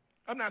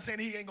 I'm not saying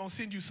he ain't going to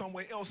send you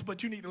somewhere else,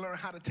 but you need to learn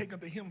how to take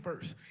them to him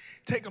first.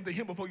 Take them to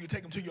him before you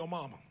take them to your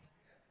mama.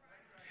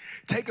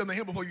 Take them to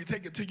him before you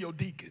take it to your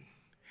deacon.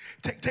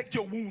 Take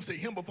your wounds to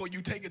him before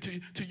you take it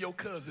to your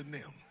cousin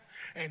them.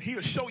 And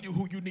he'll show you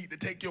who you need to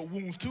take your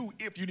wounds to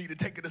if you need to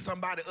take it to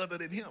somebody other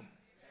than him.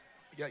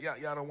 Y'all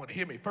don't want to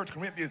hear me. 1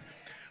 Corinthians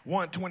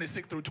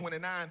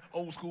 1:26-29,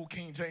 old school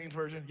King James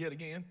Version, yet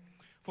again.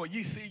 For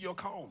ye see your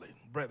calling,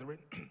 brethren,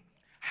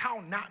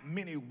 how not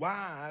many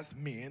wise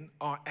men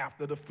are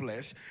after the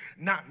flesh,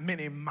 not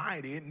many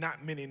mighty,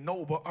 not many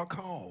noble are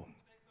called.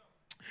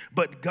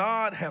 But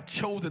God hath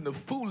chosen the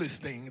foolish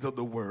things of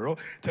the world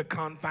to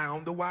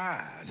confound the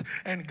wise.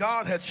 And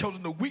God hath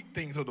chosen the weak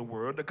things of the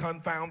world to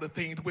confound the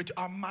things which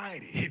are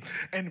mighty.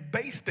 And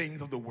base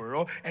things of the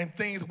world and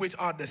things which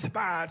are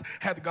despised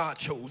hath God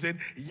chosen,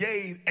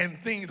 yea,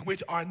 and things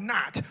which are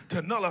not,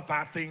 to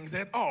nullify things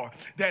that are,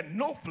 that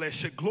no flesh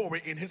should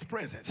glory in his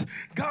presence.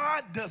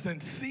 God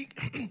doesn't seek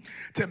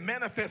to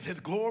manifest his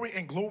glory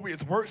and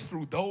glorious works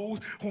through those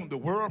whom the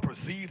world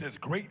perceives as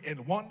great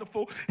and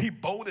wonderful. He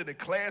boldly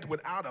declares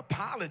without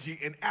apology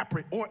and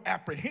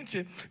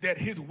apprehension that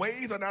his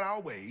ways are not our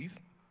ways,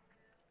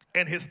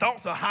 and his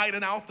thoughts are higher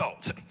than our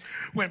thoughts.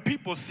 When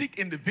people seek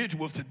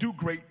individuals to do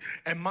great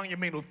and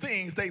monumental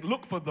things, they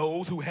look for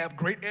those who have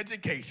great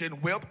education,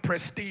 wealth,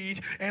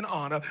 prestige, and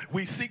honor.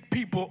 We seek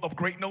people of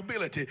great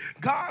nobility.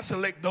 God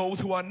selects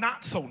those who are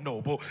not so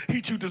noble. He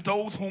chooses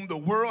those whom the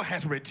world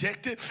has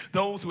rejected,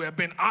 those who have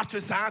been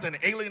ostracized and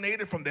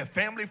alienated from their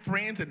family,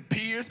 friends, and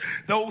peers,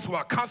 those who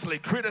are constantly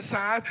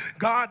criticized.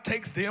 God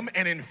takes them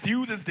and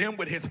infuses them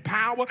with his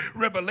power,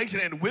 revelation,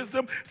 and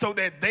wisdom so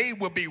that they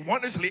will be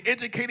wondrously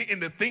educated in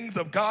the things things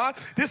of God.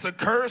 This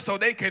occurs so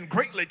they can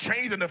greatly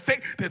change and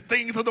affect the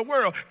things of the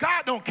world.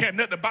 God don't care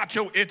nothing about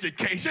your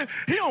education.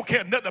 He don't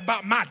care nothing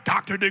about my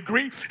doctorate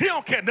degree. He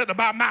don't care nothing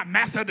about my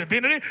master of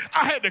divinity.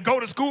 I had to go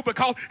to school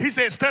because he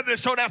said study to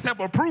show thyself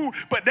approved,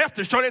 but that's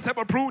to show thyself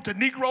approved to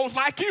Negroes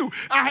like you.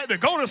 I had to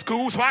go to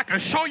school so I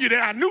could show you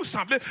that I knew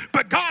something,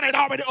 but God had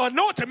already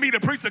anointed me to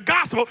preach the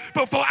gospel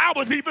before I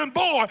was even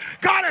born.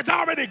 God has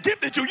already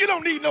gifted you. You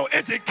don't need no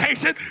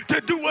education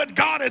to do what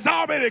God has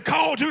already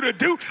called you to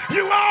do.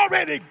 You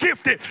already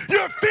gifted.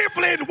 You're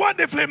fearfully and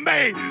wonderfully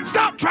made.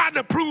 Stop trying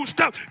to prove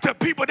stuff to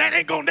people that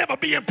ain't gonna never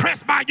be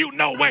impressed by you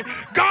no way.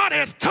 God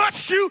has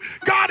touched you.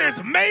 God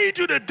has made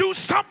you to do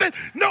something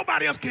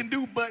nobody else can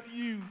do but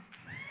you.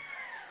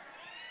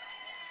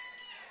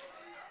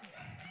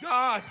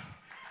 God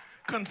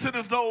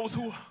considers those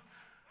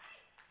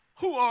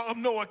who are of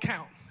no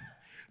account.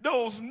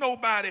 Those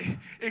nobody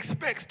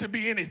expects to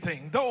be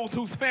anything. Those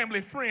whose family,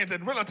 friends,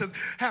 and relatives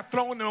have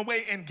thrown them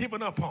away and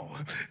given up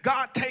on.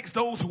 God takes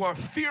those who are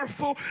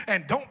fearful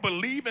and don't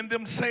believe in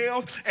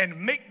themselves and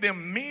make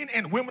them men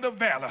and women of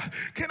valor.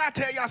 Can I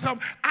tell y'all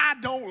something? I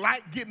don't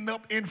like getting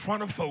up in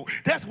front of folk.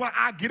 That's why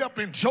I get up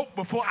and joke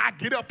before I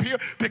get up here,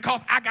 because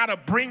I got to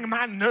bring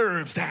my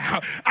nerves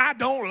down. I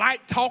don't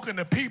like talking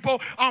to people.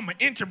 I'm an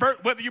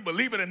introvert, whether you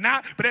believe it or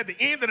not. But at the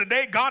end of the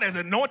day, God has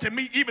anointed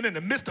me even in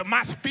the midst of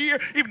my fear,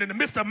 even in the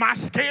midst of my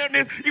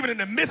scaredness, even in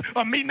the midst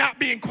of me not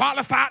being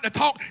qualified to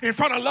talk in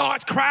front of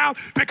large crowds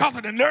because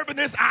of the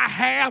nervousness I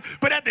have.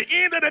 But at the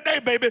end of the day,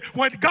 baby,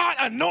 when God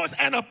anoints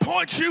and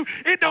appoints you,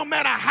 it don't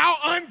matter how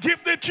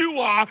ungifted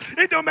you are,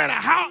 it don't matter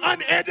how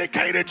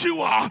uneducated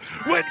you are,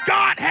 when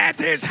God has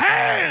his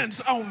hands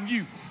on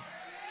you.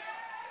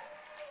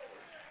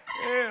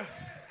 Yeah.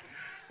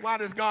 Why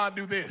does God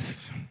do this?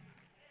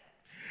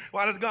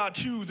 Why does God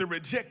choose the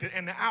rejected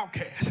and the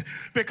outcast?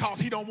 Because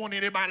he don't want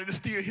anybody to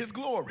steal his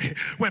glory.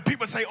 When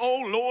people say,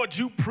 oh, Lord,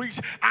 you preach,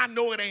 I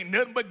know it ain't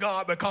nothing but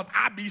God, because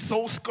I be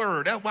so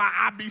scared. That's why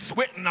I be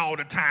sweating all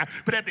the time.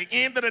 But at the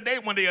end of the day,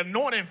 when the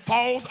anointing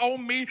falls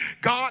on me,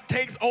 God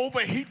takes over.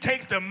 He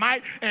takes the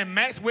mic, and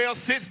Maxwell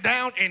sits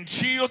down and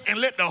chills and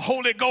let the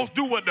Holy Ghost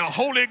do what the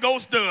Holy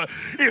Ghost does.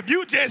 If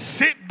you just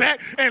sit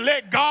back and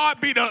let God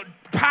be the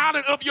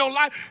pilot of your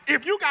life,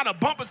 if you got a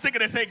bumper sticker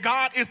that say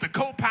God is the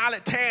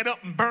co-pilot, tear it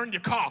up and burn your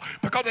car.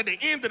 Because at the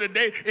end of the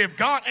day, if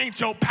God ain't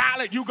your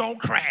pilot, you gonna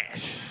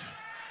crash.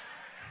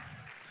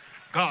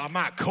 God,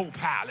 my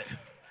co-pilot.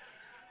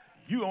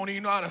 You don't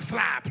even know how to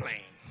fly a plane.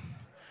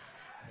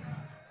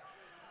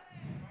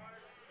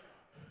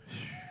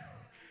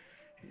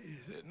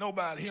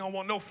 Nobody, he don't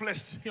want no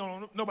flesh, he don't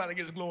want nobody to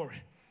get his glory.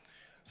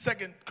 2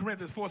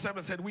 Corinthians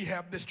 4:7 said, we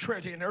have this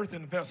treasure in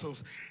earthen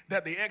vessels,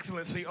 that the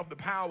excellency of the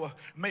power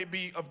may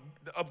be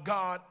of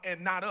God and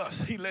not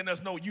us. He letting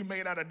us know you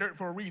made out of dirt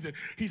for a reason.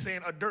 He's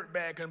saying a dirt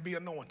bag can be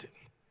anointed.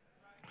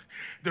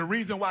 The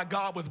reason why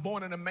God was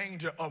born in a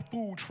manger, a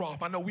food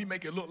trough. I know we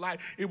make it look like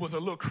it was a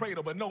little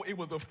cradle, but no, it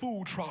was a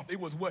food trough. It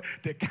was what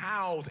the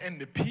cows and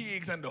the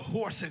pigs and the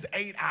horses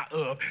ate out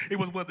of. It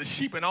was what the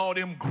sheep and all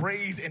them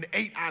grazed and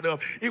ate out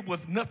of. It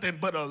was nothing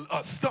but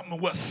something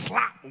where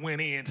slop went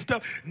in.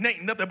 Stuff,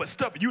 ain't nothing but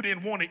stuff you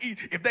didn't want to eat.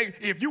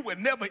 If you would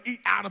never eat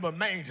out of a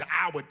manger,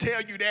 I would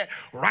tell you that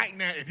right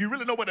now. If you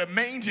really know what a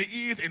manger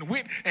is and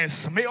went and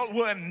smelled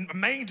where a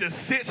manger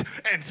sits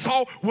and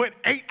saw what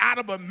ate out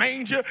of a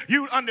manger,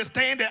 you understand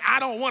that I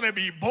don't want to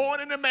be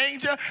born in the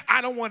manger.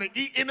 I don't want to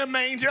eat in the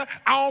manger.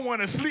 I don't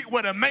want to sleep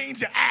where the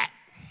manger at.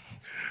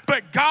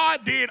 But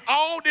God did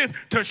all this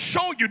to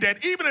show you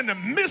that even in the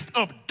midst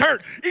of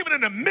dirt, even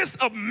in the midst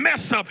of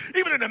mess up,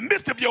 even in the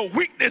midst of your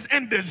weakness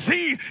and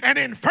disease and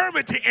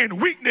infirmity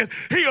and weakness,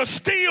 he'll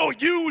still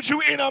use you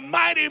in a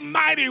mighty,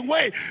 mighty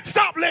way.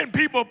 Stop letting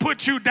people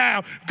put you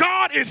down.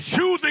 God is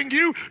choosing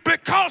you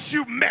because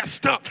you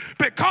messed up.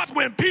 Because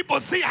when people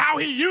see how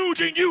he's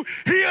using you,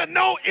 he'll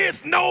know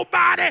it's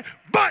nobody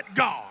but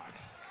God.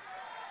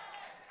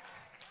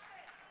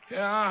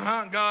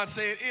 God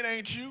said, it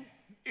ain't you,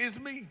 it's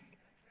me.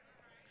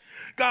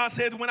 God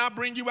says, when I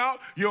bring you out,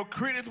 your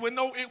critics will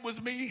know it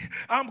was me.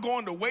 I'm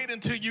going to wait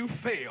until you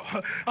fail.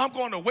 I'm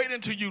going to wait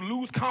until you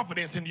lose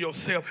confidence in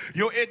yourself,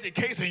 your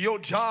education, your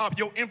job,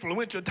 your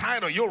influential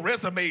title, your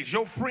resumes,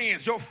 your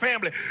friends, your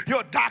family,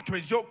 your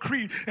doctorates, your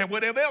creed, and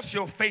whatever else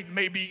your faith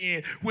may be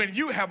in. When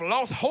you have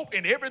lost hope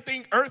in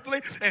everything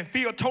earthly and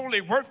feel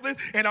totally worthless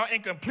and are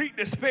in complete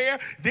despair,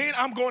 then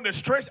I'm going to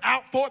stretch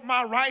out forth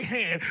my right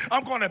hand.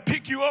 I'm going to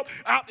pick you up.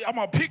 I'm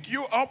going to pick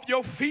you off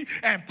your feet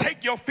and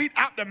take your feet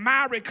out the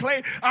miry clay.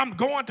 I'm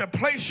going to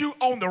place you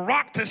on the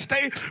rock to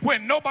stay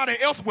when nobody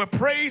else will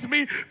praise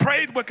me.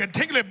 Praise will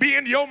continually be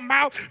in your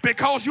mouth,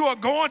 because you are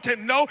going to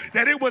know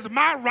that it was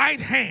my right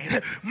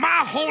hand, my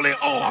holy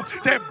arm,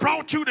 that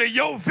brought you to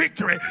your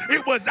victory.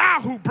 It was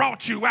I who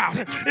brought you out.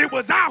 It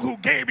was I who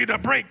gave you the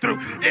breakthrough,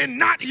 and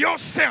not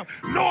yourself,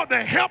 nor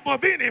the help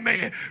of any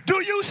man.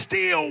 Do you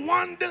still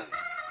wonder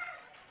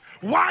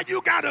why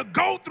you got to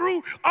go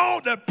through all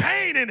the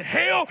pain and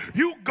hell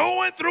you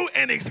going through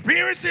and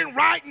experiencing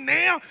right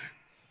now?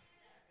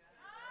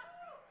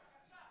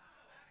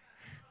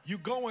 You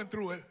going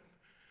through it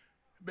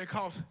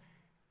Because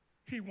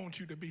he wants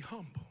you to be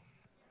humble.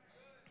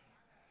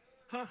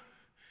 Huh?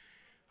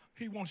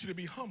 He wants you to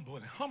be humble.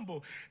 And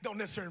humble don't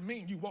necessarily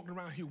mean you walking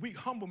around here weak.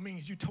 Humble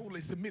means you totally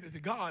submitted to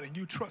God and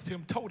you trust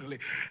him totally.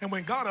 And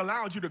when God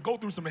allows you to go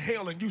through some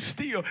hell and you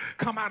still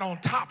come out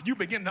on top, you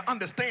begin to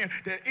understand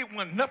that it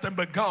wasn't nothing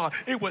but God.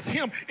 It was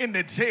him in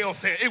the jail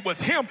cell. It was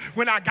him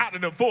when I got the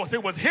divorce.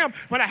 It was him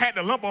when I had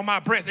the lump on my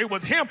breast. It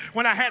was him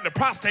when I had the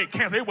prostate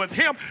cancer. It was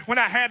him when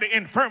I had the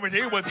infirmity.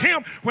 It was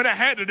him when I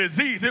had the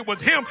disease. It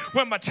was him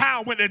when my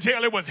child went to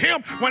jail. It was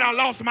him when I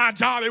lost my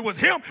job. It was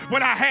him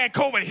when I had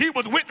COVID. He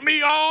was with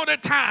me all the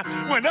time.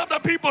 When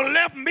other people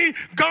left me,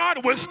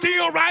 God was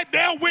still right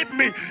there with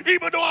me.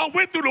 Even though I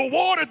went through the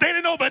water, they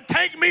didn't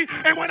overtake me.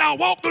 And when I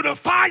walked through the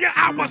fire,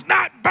 I was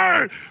not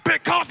burned,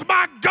 because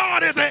my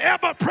God is an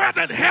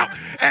ever-present help,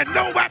 and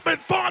no weapon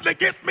formed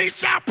against me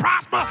shall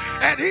prosper,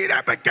 and he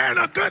that began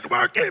a good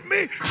work in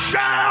me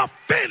shall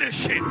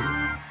finish it.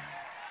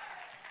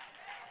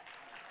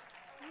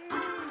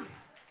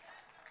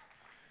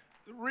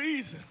 The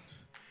reason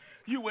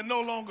you would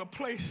no longer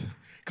place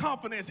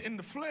confidence in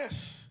the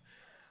flesh,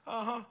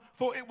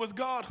 for it was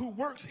God who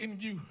works in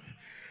you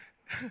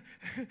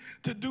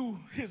to do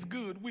his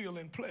good will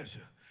and pleasure.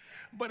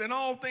 But in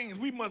all things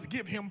we must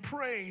give him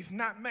praise,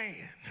 not man,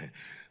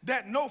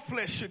 that no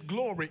flesh should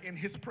glory in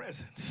his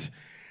presence.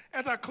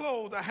 As I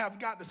close, I have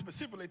got to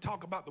specifically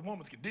talk about the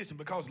woman's condition,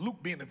 because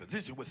Luke, being a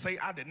physician, would say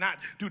I did not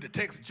do the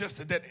text just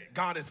so that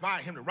God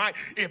inspired him to write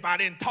if I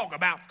didn't talk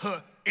about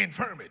her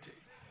infirmity.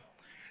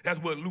 That's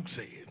what Luke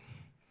said.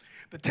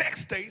 The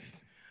text states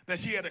that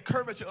she had a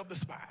curvature of the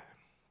spine.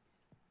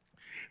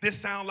 This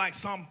sounds like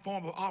some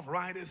form of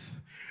arthritis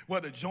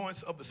where the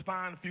joints of the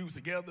spine fuse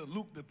together.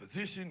 Luke, the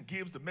physician,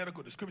 gives the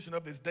medical description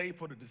of his day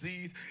for the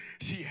disease.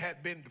 She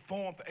had been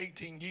deformed for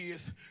 18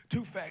 years.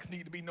 Two facts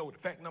need to be noted.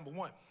 Fact number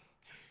one,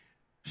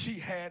 she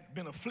had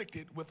been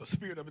afflicted with a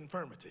spirit of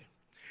infirmity.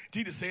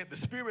 Jesus said the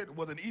spirit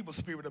was an evil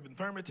spirit of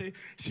infirmity.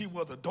 She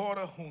was a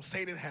daughter whom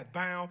Satan had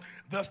bound.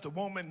 Thus, the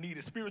woman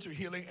needed spiritual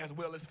healing as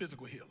well as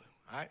physical healing.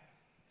 All right?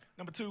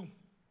 Number two,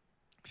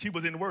 she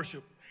was in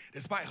worship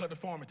despite her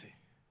deformity.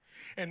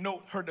 And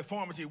note, her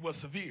deformity was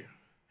severe.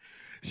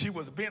 She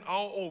was bent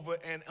all over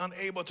and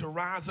unable to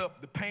rise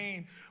up. The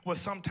pain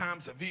was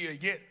sometimes severe,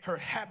 yet her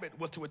habit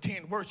was to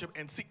attend worship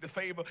and seek the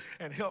favor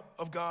and help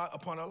of God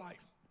upon her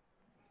life.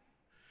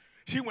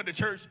 She went to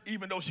church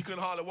even though she couldn't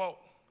hardly walk.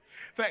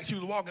 In fact, she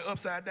was walking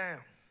upside down.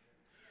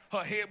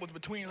 Her head was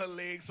between her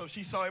legs, so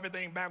she saw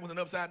everything backwards and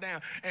upside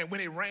down. And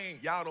when it rained,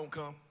 y'all don't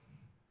come.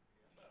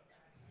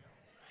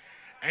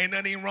 Ain't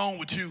nothing wrong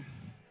with you.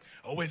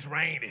 Oh, it's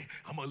raining.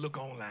 I'm going to look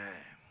online.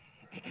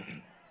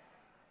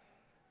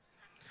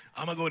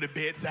 I'm going to go to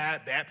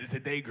Bedside Baptist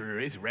today,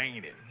 girl. It's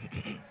raining.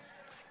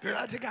 Girl,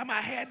 I just got my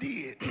hair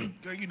did.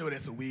 Girl, you know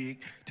that's a wig.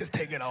 Just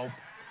take it off.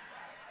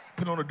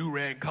 Put on a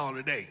do-rag and call it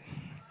a day.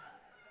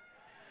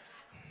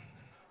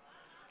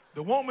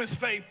 The woman's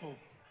faithful.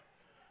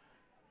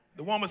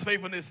 The woman's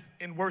faithfulness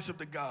in worship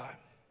to God,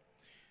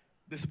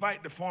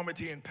 despite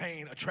deformity and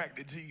pain,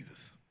 attracted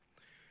Jesus.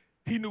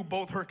 He knew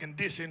both her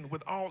condition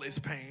with all its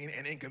pain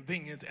and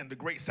inconvenience and the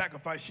great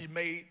sacrifice she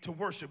made to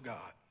worship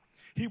God.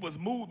 He was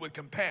moved with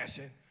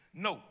compassion.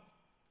 No,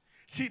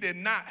 she did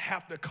not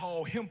have to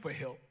call him for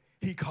help.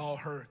 He called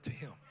her to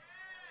him.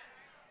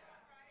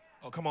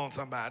 Oh, come on,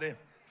 somebody.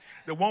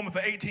 The woman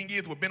for 18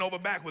 years was bent over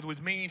backwards,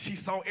 which means she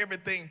saw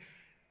everything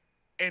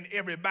and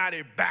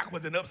everybody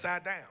backwards and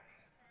upside down.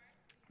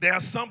 There are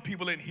some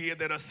people in here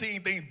that are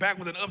seeing things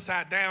backwards and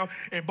upside down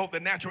in both the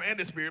natural and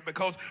the spirit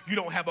because you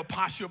don't have a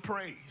posture of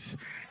praise.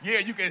 Yeah,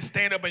 you can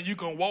stand up and you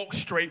can walk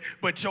straight,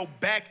 but your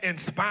back and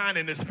spine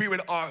and the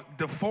spirit are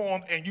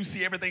deformed and you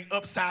see everything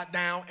upside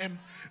down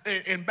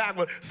and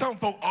backward. Some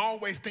folk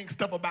always think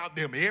stuff about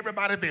them.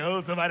 Everybody think,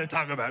 oh, somebody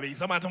talking about me.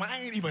 Somebody talking,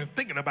 I ain't even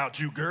thinking about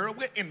you, girl.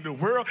 What in the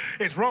world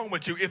is wrong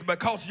with you? It's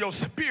because your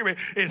spirit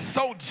is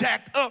so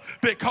jacked up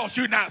because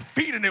you're not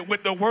feeding it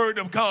with the word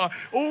of God.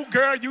 Oh,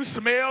 girl, you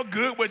smell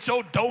good with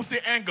your Dolce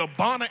 &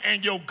 Gabbana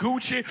and your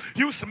Gucci.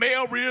 You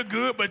smell real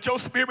good, but your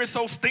spirit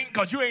so stink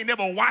because you ain't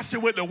never washed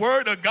it with the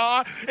word of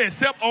God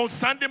except on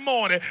Sunday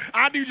morning.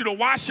 I need you to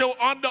wash your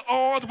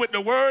underarms with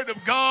the word of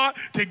God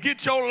to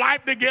get your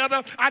life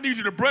together. I need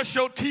you to brush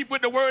your teeth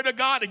with the word of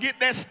God to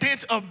get that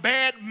stench of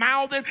bad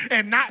mouthing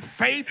and not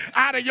faith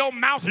out of your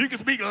mouth so you can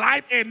speak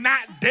life and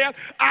not death.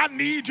 I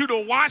need you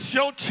to wash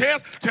your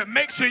chest to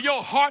make sure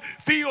your heart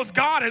feels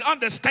God and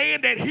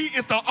understand that he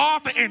is the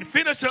author and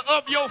finisher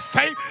of your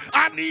faith.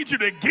 I need you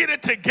to get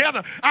it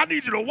together. I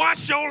need you to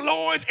wash your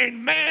loins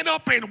and man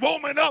up and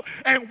woman up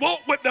and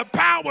walk with the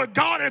power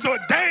God has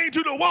ordained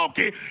you to walk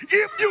in.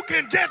 If you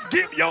can just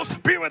give your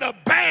spirit a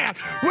bath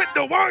with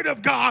the word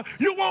of God,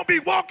 you won't be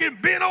walking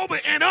bent over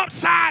and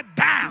upside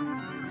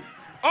down.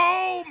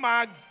 Oh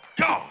my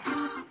God.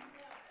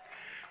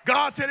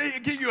 God said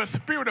He'll give you a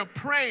spirit of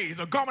praise,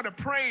 a garment of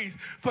praise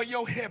for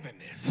your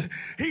heaviness.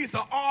 He's the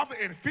author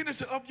and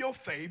finisher of your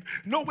faith.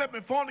 No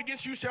weapon formed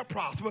against you shall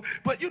prosper.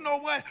 But you know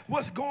what?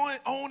 What's going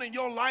on in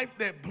your life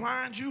that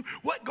blinds you?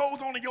 What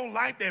goes on in your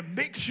life that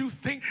makes you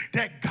think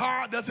that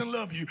God doesn't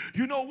love you?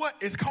 You know what?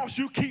 It's because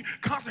you keep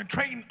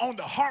concentrating on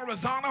the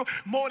horizontal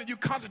more than you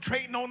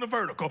concentrating on the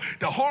vertical.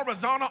 The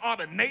horizontal are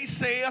the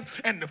naysayers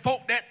and the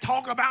folk that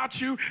talk about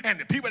you and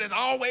the people that's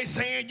always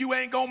saying you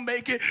ain't gonna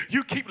make it.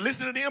 You keep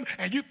listening to them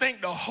and you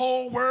think the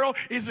whole world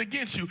is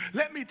against you.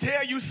 Let me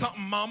tell you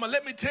something, mama.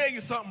 Let me tell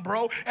you something,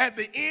 bro. At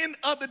the end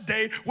of the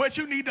day, what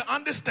you need to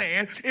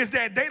understand is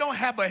that they don't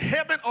have a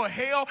heaven or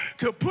hell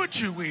to put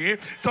you in,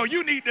 so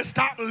you need to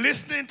stop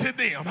listening to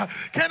them.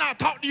 Can I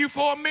talk to you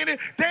for a minute?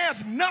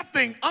 There's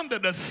nothing under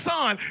the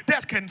sun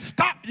that can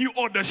stop you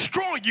or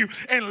destroy you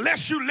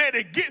unless you let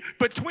it get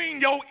between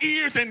your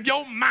ears and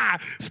your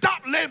mind.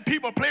 Stop letting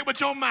people play with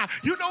your mind.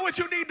 You know what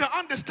you need to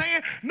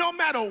understand? No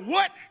matter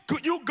what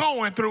you're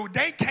going through,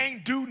 they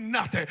can't do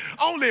nothing.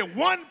 Only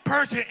one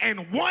person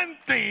and one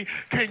thing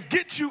can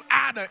get you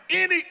out of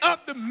any of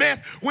the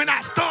mess. When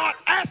I start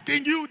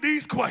asking you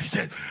these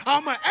questions,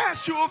 I'm going to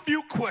ask you a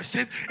few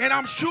questions, and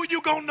I'm sure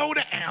you're going to know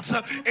the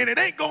answer, and it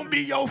ain't going to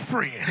be your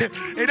friend.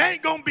 It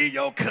ain't going to be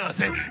your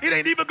cousin. It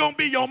ain't even going to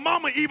be your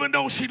mama, even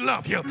though she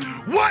loves you.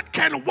 What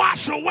can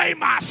wash away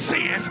my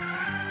sins?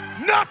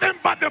 Nothing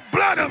but the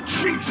blood of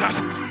Jesus.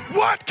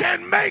 What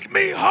can make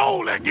me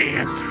whole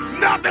again?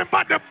 Nothing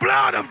but the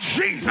blood of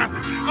Jesus.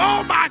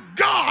 Oh my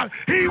God,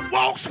 He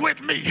walks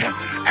with me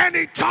and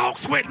He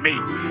talks with me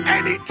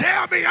and He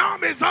tells me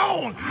I'm His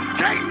own.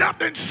 Can't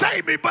nothing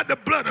save me but the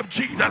blood of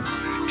Jesus.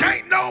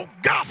 Can't no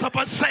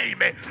gossiper save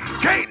me.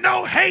 Can't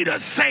no hater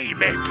save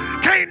me.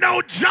 Can't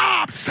no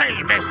job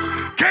save me.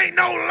 Can't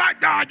no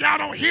y'all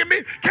don't hear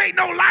me. Can't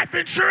no life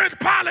insurance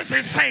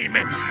policy save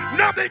me.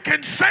 Nothing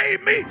can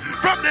save me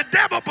from the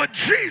devil but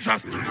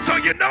Jesus. So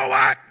you know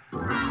what?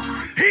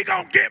 He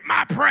gonna get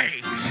my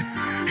praise.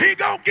 He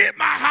gonna get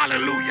my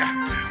hallelujah.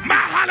 My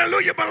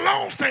hallelujah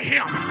belongs to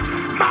Him.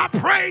 My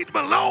praise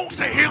belongs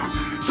to Him.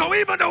 So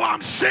even though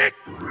I'm sick,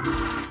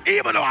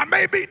 even though I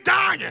may be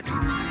dying,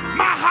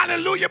 my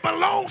hallelujah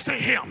belongs to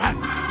Him.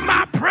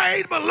 My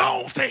praise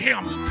belongs to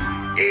Him.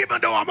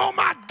 Even though I'm on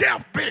my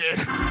deathbed,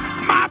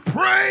 my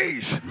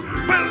praise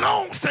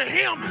belongs to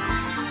Him.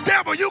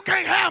 Devil, you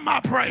can't have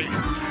my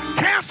praise.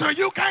 Cancer,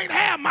 you can't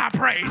have my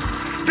praise.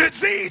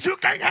 Disease, you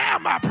can't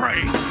have my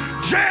praise.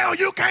 Jail,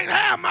 you can't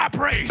have my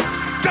praise.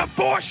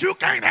 Divorce, you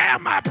can't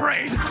have my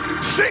praise.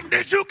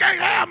 Sickness, you can't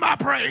have my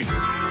praise.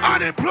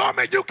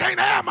 Unemployment, you can't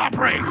have my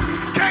praise.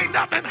 Can't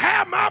nothing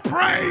have my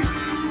praise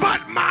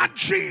but my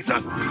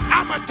Jesus.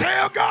 I'm going to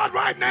tell God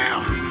right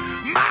now,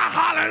 my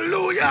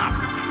hallelujah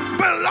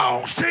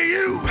belongs to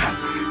you.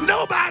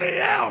 Nobody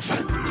else.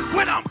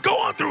 When I'm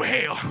going through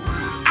hell,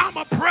 I'm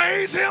going to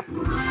praise Him.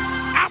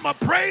 I'm going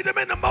to praise Him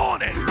in the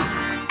morning.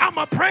 I'm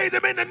going to praise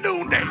Him in the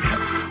noonday.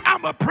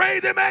 I'm going to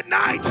praise Him at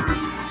night.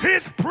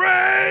 His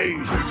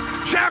praise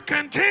shall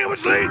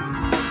continuously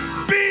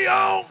be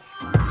on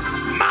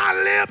my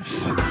lips.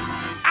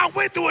 I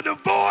went through a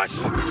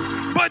divorce,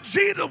 but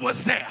Jesus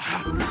was there.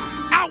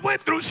 I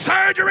went through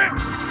surgery,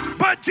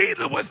 but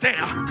Jesus was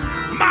there.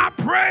 My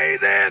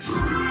praises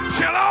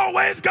shall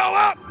always go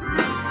up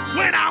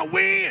when I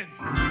win,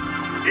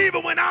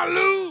 even when I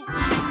lose.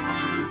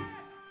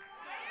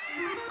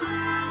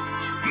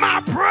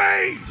 My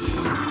praise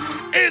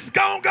is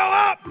going to go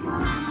up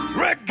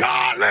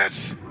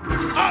regardless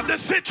of the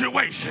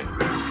situation.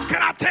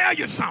 Can I tell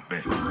you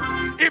something?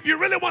 If you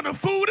really want to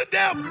fool the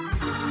devil,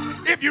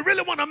 if you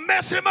really want to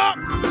mess him up,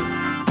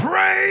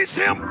 praise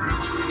him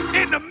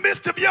in the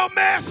midst of your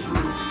mess.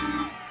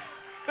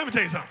 Let me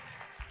tell you something.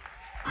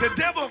 The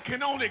devil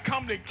can only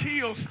come to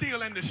kill,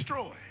 steal, and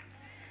destroy.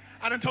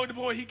 I done told the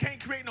boy he can't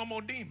create no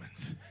more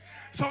demons.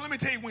 So let me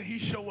tell you when he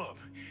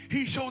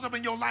shows up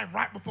in your life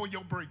right before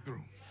your breakthrough.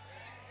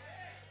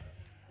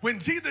 When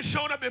Jesus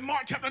showed up in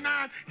Mark chapter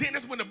 9, then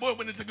that's when the boy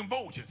went into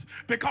convulsions,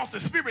 because the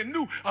spirit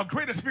knew a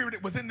greater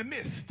spirit was in the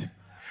midst.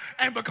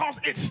 And because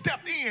it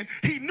stepped in,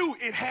 he knew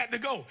it had to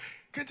go.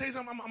 Can I tell you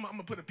something? I'm going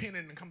to put a pin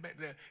in it and come back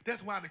to that.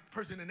 That's why the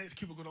person in the next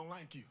cubicle don't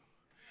like you.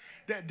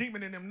 That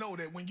demon in them know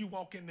that when you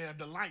walk in there,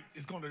 the light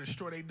is going to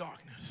destroy their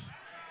darkness.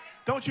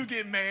 Don't you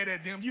get mad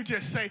at them. You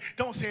just say,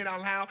 don't say it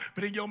out loud,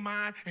 but in your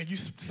mind, and you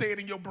say it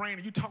in your brain,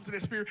 and you talk to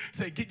that spirit,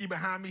 say, get you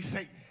behind me,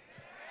 Satan.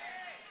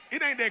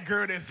 It ain't that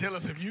girl that's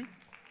jealous of you.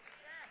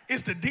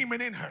 It's the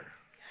demon in her.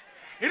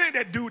 It ain't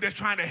that dude that's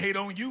trying to hate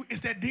on you.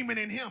 It's that demon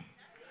in him.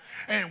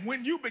 And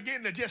when you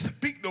begin to just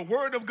speak the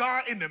word of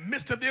God in the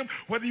midst of them,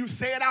 whether you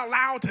say it out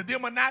loud to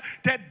them or not,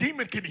 that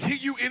demon can hear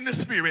you in the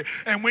spirit.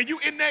 And when you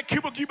in that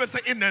cubicle, you say,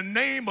 in the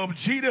name of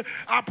Jesus,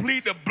 I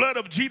plead the blood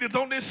of Jesus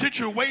on this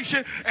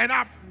situation. And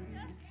let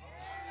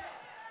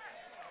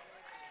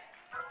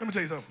me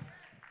tell you something.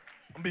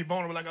 I'm going to be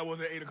vulnerable like I was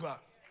at 8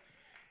 o'clock.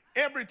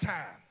 Every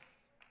time,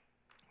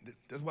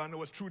 that's why I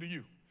know it's true to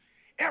you.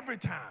 Every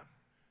time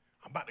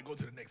I'm about to go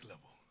to the next level,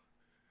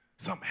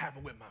 something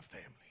happened with my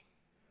family.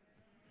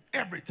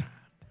 Every time.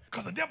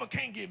 Because the devil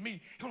can't get me.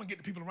 He only get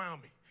the people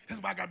around me.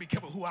 That's why I got to be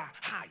careful who I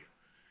hire.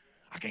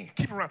 I can't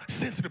keep around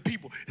sensitive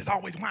people that's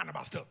always whining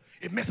about stuff.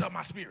 It messes up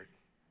my spirit.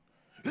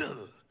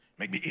 Ugh,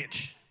 make me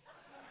itch.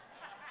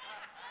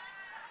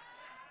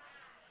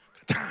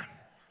 Time.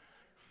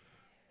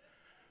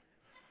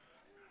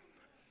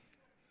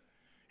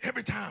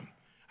 Every time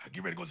I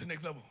get ready to go to the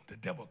next level, the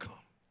devil come.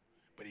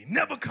 But he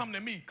never come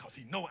to me because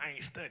he know I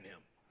ain't studying him.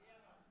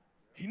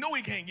 He know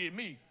he can't get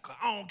me because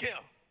I don't care.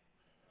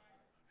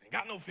 Ain't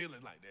got no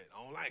feelings like that.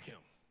 I don't like him.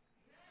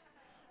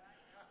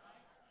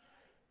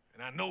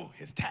 And I know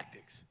his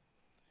tactics.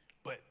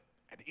 But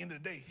at the end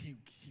of the day, he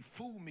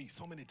fooled me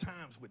so many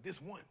times with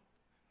this one.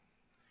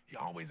 He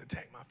always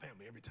attacked my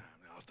family every time.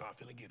 And I'll start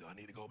feeling guilty. I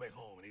need to go back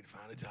home. I need to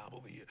find a job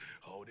over here.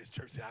 Oh, this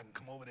church said I can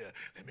come over there.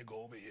 Let me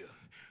go over here.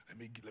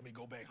 Let me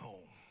go back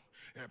home.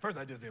 And at first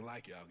I just didn't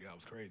like y'all. I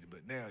was crazy.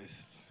 But now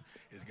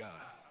it's God.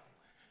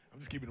 I'm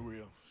just keeping it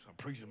real. So I'm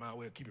preaching my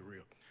way. Keep it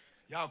real.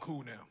 Y'all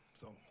cool now.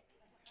 So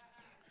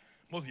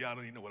most of y'all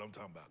don't even know what I'm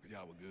talking about because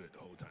y'all were good the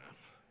whole time.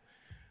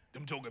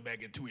 Them joking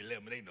back in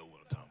 211, they know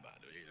what I'm talking about.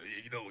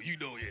 You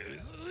know,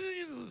 yeah.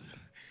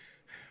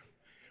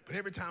 But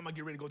every time I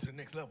get ready to go to the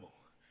next level,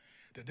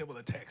 the devil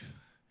attacks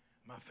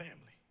my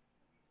family.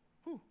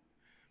 Whew.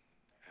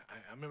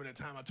 I remember that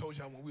time I told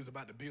y'all when we was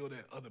about to build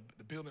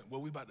the building,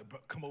 well, we was about to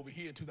come over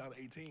here in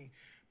 2018,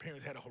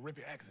 parents had a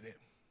horrific accident.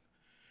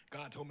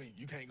 God told me,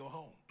 you can't go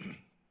home.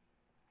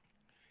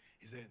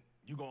 He said,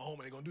 you going home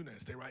and ain't gonna do nothing,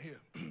 stay right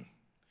here. And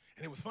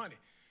it was funny.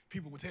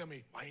 People would tell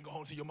me, I ain't go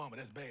home to your mama,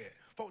 that's bad.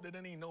 Folk that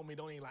didn't even know me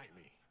don't even like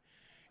me.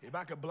 If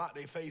I could block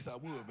their face, I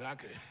would, but I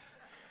could.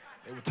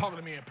 They were talking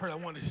to me in person.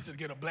 I wanted to just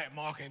get a black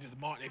marker and just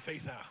mark their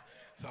face out.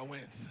 So I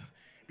went,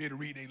 be able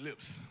to read their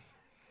lips.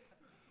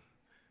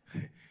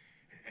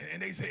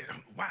 And they said,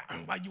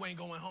 why you ain't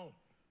going home?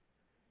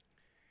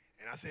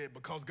 And I said,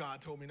 because God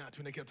told me not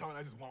to. And they kept talking,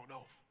 I just walked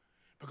off.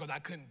 Because I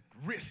couldn't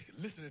risk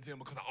listening to them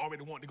because I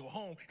already wanted to go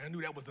home. And I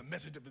knew that was the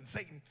message of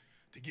Satan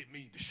to get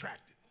me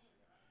distracted.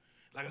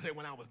 Like I said,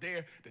 when I was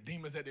there, the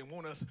demons that didn't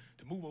want us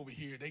to move over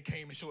here, they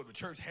came and showed up. The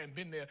church hadn't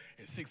been there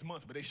in 6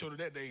 months, but they showed up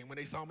that day. And when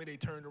they saw me, they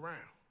turned around.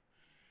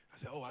 I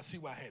said, oh, I see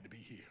why I had to be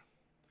here.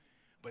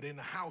 But in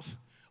the house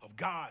of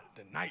God,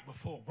 the night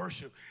before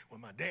worship,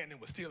 when my dad and them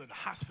was still in the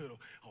hospital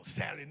on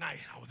Saturday night,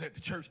 I was at the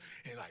church,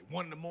 and like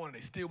 1 in the morning,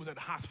 they still was at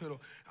the hospital.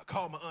 I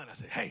called my aunt. I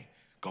said, hey,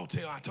 go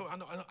tell.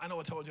 I know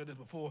I told you this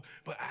before,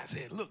 but I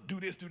said, look, do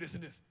this, and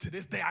this. To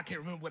this day, I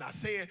can't remember what I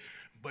said,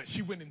 but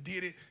she went and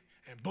did it,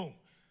 and boom.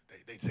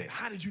 They said,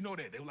 how did you know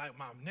that? They were like,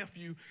 my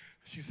nephew.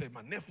 She said,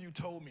 my nephew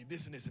told me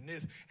this and this and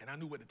this, and I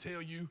knew what to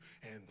tell you,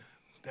 and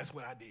that's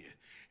what I did.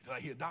 He's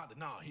like, he a doctor?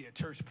 No, he at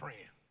church praying.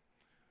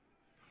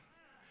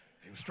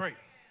 He was straight,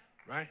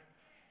 right?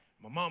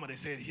 My mama, they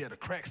said he had a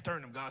cracked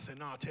sternum. God said,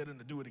 no, tell them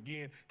to do it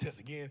again, test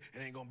again. It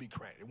ain't going to be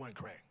cracked. It wasn't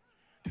cracked.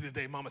 To this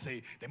day, mama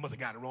say they must have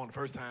got it wrong the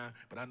first time,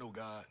 but I know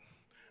God.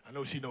 I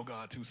know she know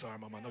God too. Sorry,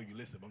 mama, I know you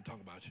listen, but I'm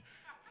talking about you.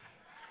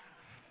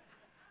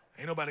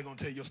 Ain't nobody going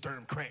to tell your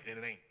sternum cracked and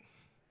it ain't.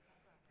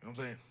 You know what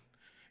I'm saying?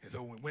 And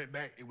so when we went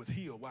back, it was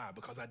healed. Why?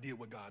 Because I did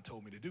what God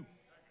told me to do.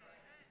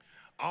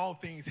 All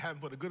things happen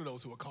for the good of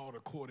those who are called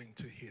according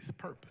to his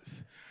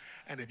purpose.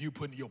 And if you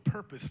put your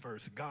purpose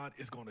first, God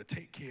is going to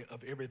take care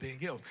of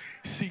everything else.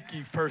 Seek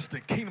ye first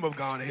the kingdom of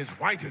God and his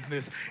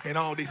righteousness, and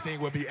all these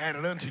things will be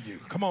added unto you.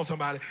 Come on,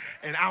 somebody.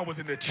 And I was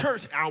in the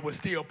church. I was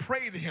still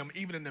praising him,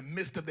 even in the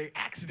midst of the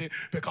accident,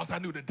 because I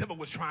knew the devil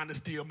was trying to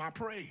steal my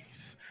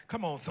praise.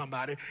 Come on,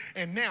 somebody.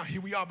 And now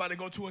here we are about to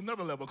go to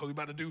another level because we're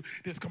about to do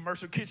this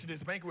commercial kitchen,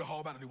 this banquet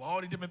hall, about to do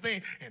all these different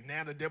things. And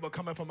now the devil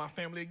coming for my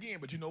family again.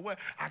 But you know what?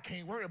 I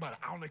can't worry about it.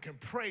 I only can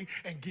pray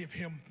and give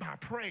him my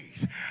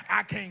praise.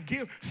 I can't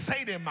give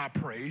Satan my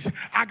praise.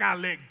 I got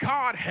to let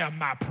God have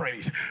my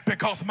praise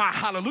because my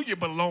hallelujah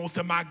belongs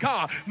to my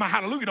God. My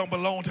hallelujah don't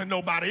belong to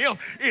nobody else.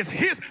 It's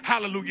his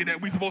hallelujah that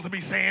we're supposed to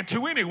be saying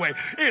to anyway.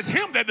 It's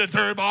him that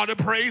deserves all the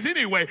praise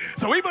anyway.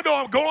 So even though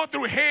I'm going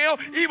through hell,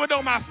 even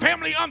though my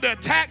family under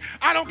attack,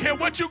 I don't care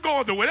what you're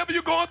going through. Whatever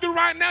you're going through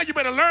right now, you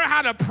better learn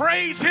how to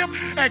praise him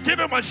and give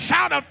him a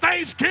shout of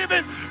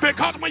thanksgiving,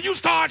 because when you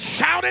start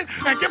shouting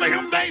and giving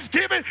him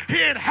thanksgiving,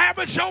 he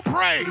inhabits your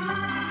praise.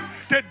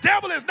 The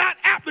devil is not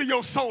after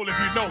your soul if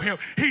you know him.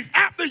 He's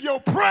after your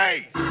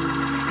praise.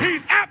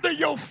 He's after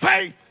your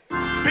faith,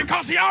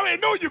 because he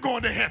already knows you're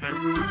going to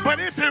heaven.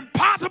 But it's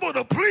impossible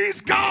to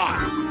please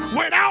God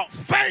without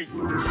faith.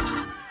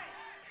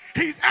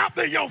 He's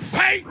after your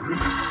faith,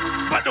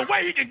 but the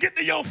way he can get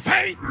to your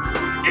faith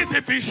is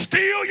if he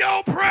steal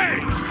your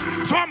praise.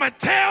 So I'm going to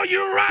tell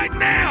you right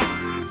now,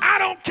 I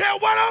don't care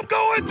what I'm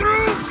going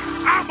through,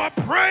 I'm going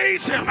to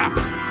praise him.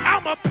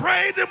 I'm going to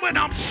praise him when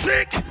I'm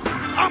sick.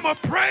 I'm going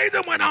to praise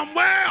him when I'm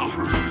well.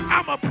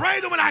 I'm going to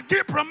praise him when I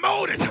get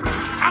promoted.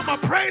 I'm going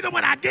to praise him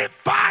when I get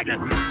fired.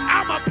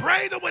 I'm going to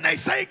praise him when they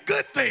say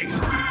good things.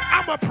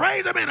 I'm going to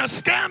praise him in a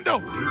scandal.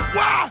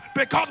 Why?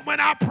 Because when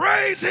I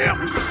praise him,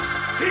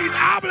 he's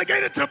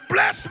obligated to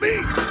bless me.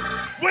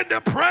 When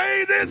the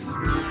praises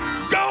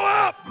go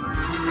up,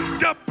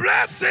 the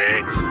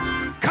blessings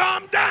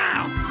come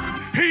down.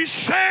 He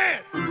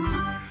said,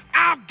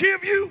 I'll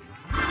give you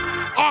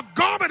a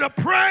garment of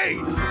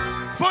praise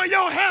for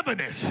your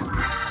heaviness.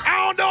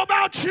 I don't know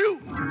about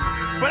you,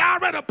 but I'd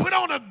rather put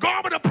on a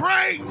garment of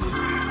praise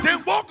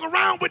than walk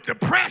around with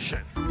depression.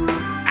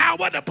 I'd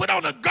rather put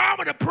on a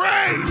garment of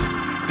praise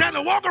than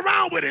to walk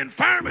around with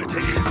infirmity.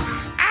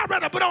 I'd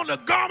rather put on the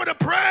garment of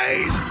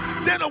praise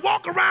than to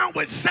walk around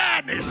with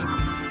sadness.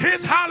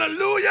 His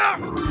hallelujah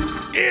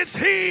is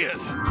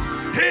his.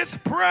 His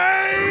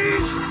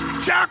praise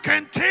shall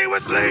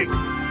continuously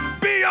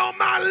be on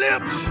my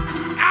lips.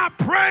 I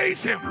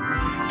praise him.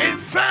 In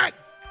fact,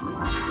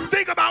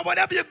 think about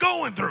whatever you're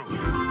going through,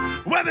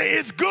 whether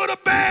it's good or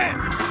bad,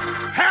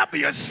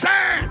 happy or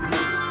sad.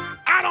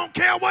 I don't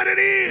care what it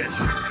is.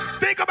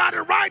 Think about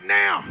it right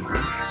now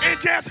and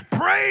just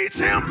praise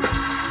him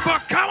for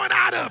coming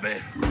out of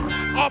it.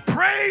 Or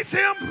praise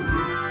him.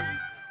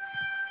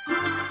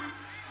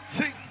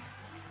 See,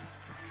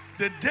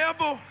 the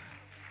devil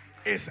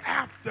is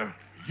after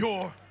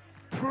your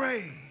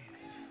praise.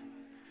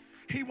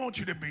 He wants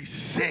you to be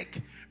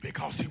sick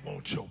because he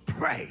wants your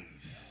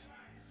praise.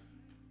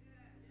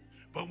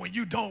 But when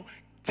you don't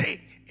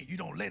take and you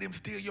don't let him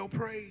steal your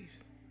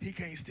praise, he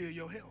can't steal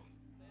your health.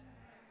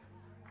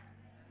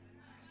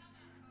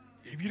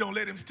 If you don't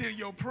let him steal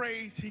your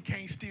praise, he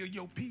can't steal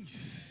your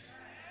peace.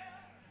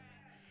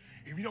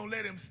 If you don't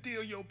let him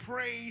steal your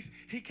praise,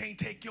 he can't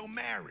take your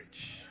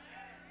marriage.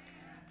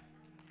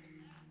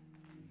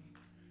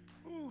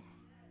 Ooh.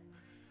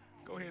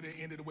 Go ahead and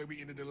end it the way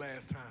we ended the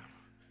last time.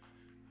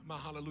 My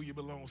hallelujah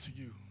belongs to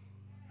you.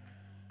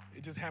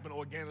 It just happened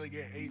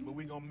organically at 8, but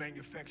we're going to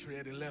manufacture it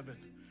at 11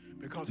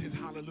 because his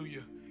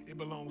hallelujah, it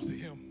belongs to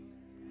him.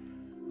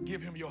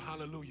 Give him your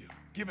hallelujah.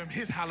 Give him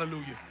his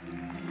hallelujah.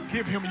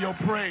 Give him your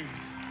praise.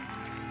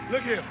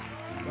 Look here.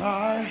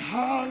 My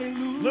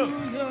hallelujah.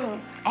 Look,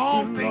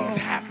 all things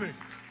happen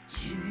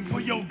for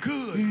your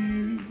good.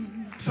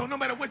 So no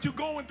matter what you're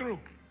going through,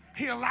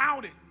 he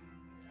allowed it.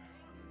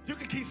 You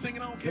can keep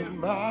singing on, Kim.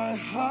 My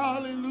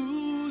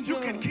hallelujah. You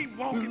can keep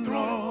walking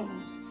through it.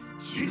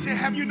 He said,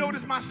 have you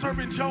noticed my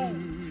servant Job?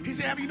 He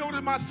said, have you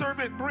noticed my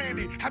servant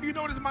Brandy? Have you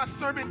noticed my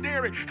servant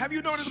Derek? Have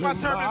you noticed my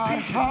servant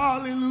Peaches?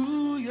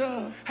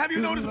 Hallelujah. Have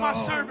you noticed my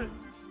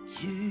servants?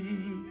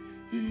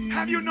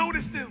 Have you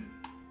noticed them?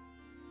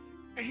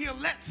 And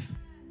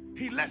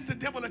he lets the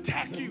devil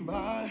attack you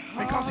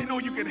because he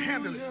knows you can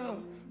handle it.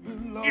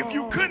 If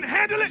you couldn't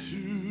handle it,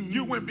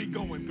 you wouldn't be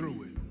going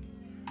through it.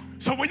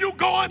 So when you're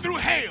going through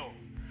hell,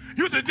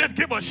 you should just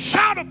give a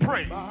shout of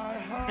praise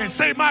and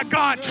say, my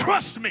God,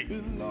 trust me.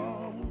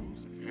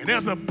 And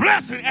there's a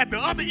blessing at the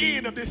other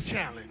end of this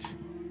challenge.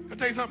 I'll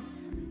tell you something.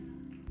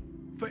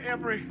 For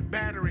every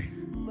battery,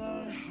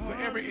 for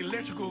every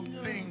electrical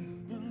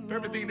thing, for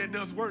everything that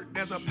does work,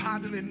 there's a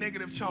positive and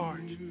negative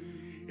charge.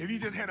 If you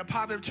just had a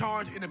positive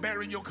charge in the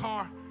battery in your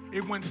car,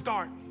 it wouldn't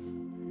start.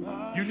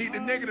 You need the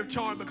negative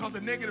charge because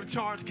the negative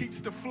charge keeps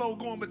the flow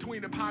going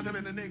between the positive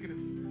and the negative.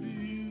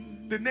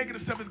 The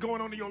negative stuff is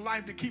going on in your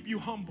life to keep you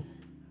humble,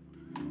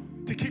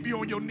 to keep you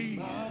on your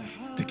knees,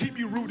 to keep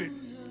you rooted.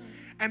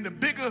 And the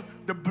bigger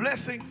the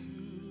blessing,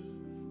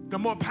 the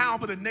more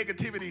powerful the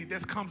negativity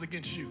that comes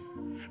against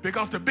you.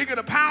 Because the bigger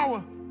the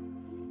power,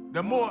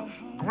 the more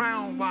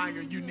ground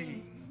wire you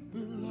need.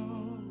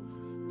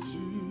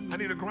 I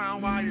need a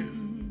ground wire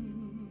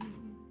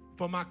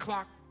for my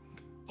clock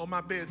on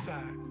my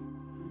bedside.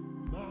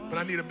 But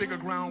I need a bigger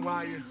ground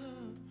wire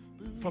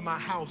for my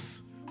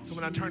house. So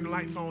when I turn the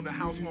lights on, the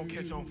house won't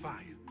catch on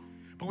fire.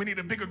 But we need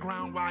a bigger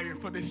ground wire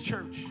for this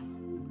church.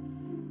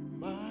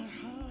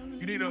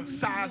 You need a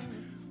size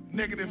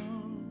negative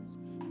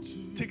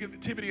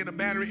negativity in a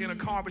battery in a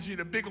car, but you need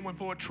a bigger one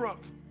for a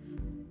truck.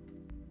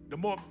 The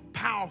more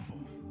powerful,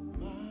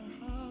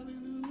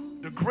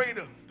 the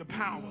greater the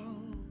power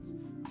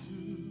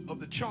of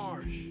the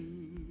charge,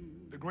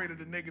 the greater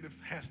the negative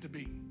has to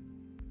be.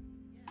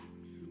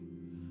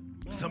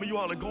 Some of you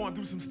all are going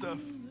through some stuff,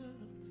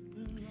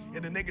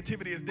 and the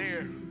negativity is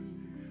there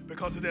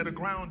because it's there to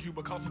ground you,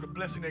 because of the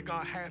blessing that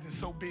God has is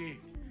so big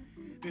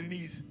that it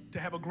needs to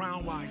have a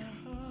ground wire.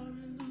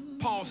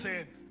 Paul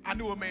said, I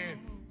knew a man,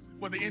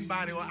 whether in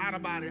body or out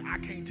of body, I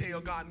can't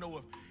tell, God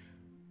knoweth,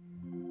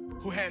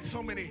 who had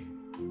so many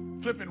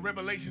flippant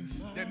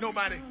revelations that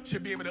nobody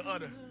should be able to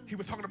utter. He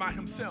was talking about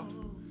himself.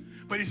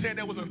 But he said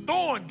there was a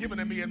thorn given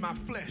to me in my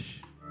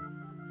flesh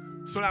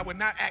so that I would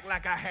not act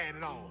like I had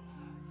it all.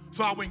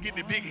 So I wouldn't get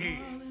the big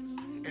head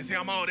and say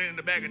I'm all there in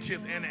the bag of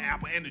chips and the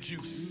apple and the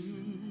juice.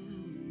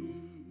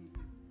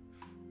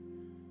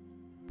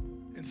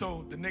 And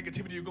so the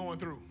negativity you're going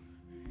through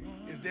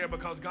is there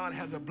because God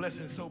has a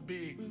blessing so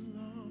big.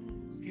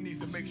 He needs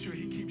to make sure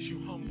he keeps you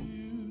humble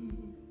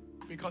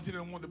because he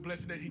doesn't want the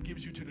blessing that he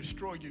gives you to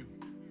destroy you.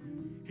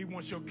 He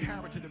wants your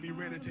character to be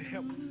ready to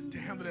help to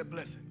handle that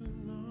blessing,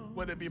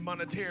 whether it be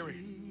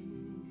monetary,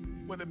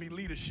 whether it be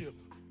leadership,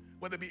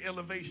 whether it be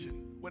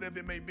elevation, whatever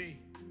it may be.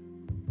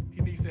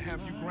 He needs to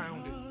have you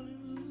grounded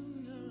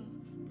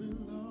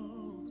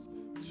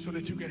so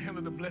that you can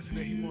handle the blessing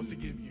that he wants to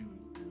give you.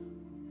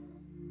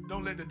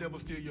 Don't let the devil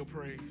steal your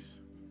praise.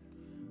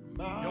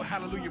 Your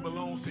hallelujah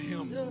belongs to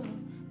him.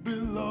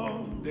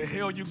 belongs. The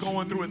hell you're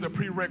going through is a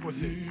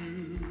prerequisite.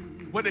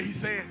 What did he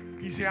say?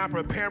 He said, I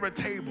prepare a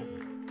table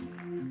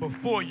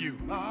before you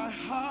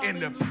in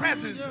the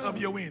presence of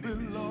your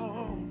enemies.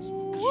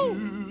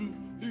 Woo.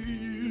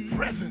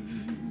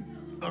 Presence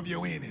of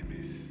your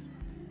enemies.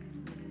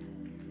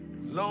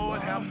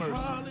 Lord have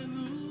mercy.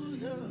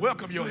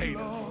 Welcome your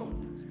haters.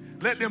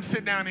 Let them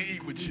sit down and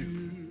eat with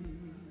you,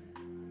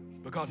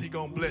 because he's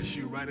going to bless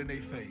you right in their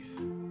face.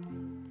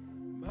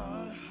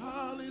 I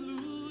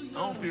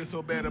don't feel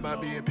so bad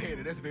about being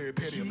petty. That's very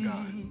petty of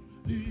God.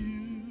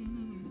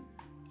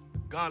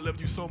 God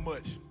loved you so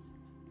much.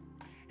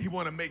 He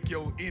want to make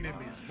your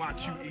enemies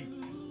watch you eat.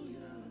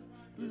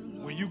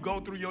 When you go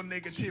through your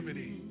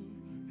negativity,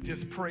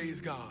 just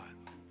praise God.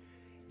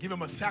 Give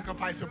him a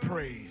sacrifice of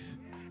praise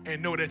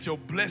and know that your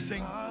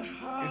blessing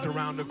is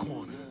around the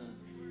corner.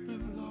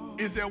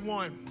 Is there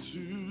one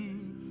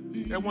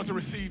that wants to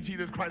receive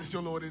Jesus Christ as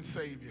your Lord and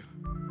Savior?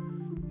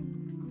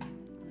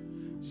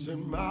 You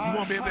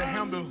won't be able to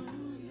handle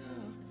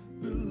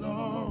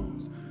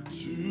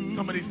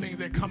some of these things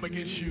that come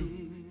against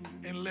you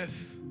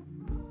unless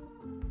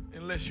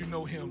you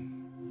know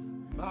him.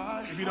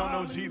 If you don't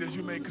know Jesus,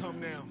 you may come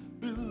now.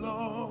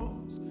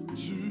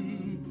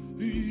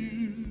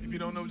 If you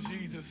don't know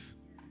Jesus,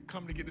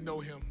 come to get to know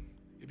him.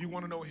 If you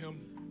want to know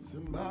him, so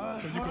you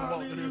can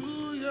walk through this,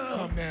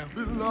 come now.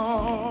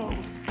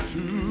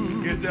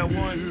 Is there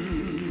one?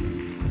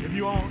 If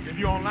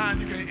you're online,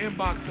 you can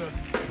inbox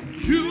us.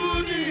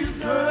 You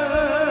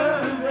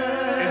deserve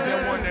it. Is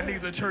there one that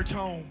needs a church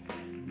home?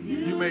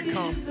 You may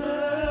come.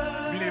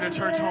 If you need a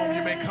church home,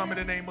 you may come in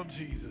the name of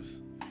Jesus.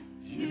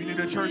 If you need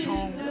a church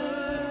home,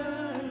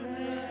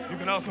 you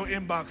can also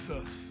inbox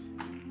us.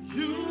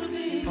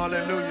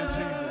 Hallelujah,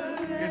 Jesus.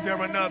 Is there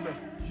another?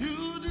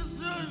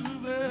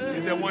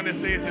 Is there one that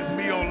says, it's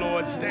me, oh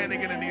Lord,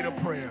 standing in the need of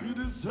prayer?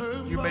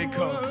 You may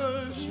come.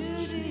 If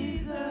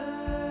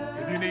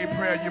you need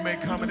prayer, you may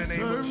come in the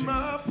name of Jesus.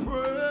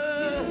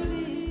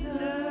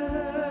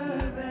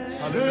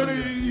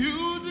 Hallelujah.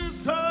 You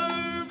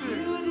deserve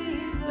it.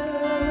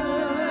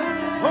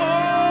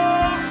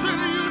 Oh, say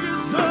you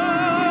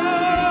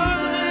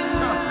deserve it.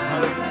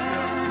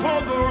 For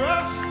the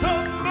rest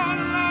of my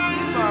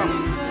life.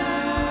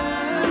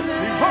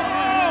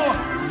 Oh,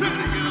 say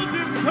you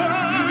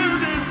deserve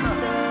it.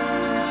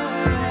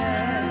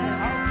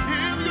 I'll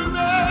give your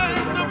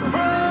name the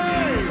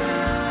praise.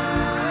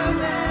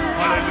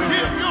 I'll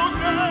give your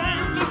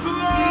name the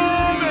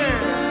glory.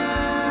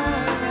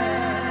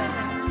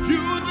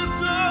 You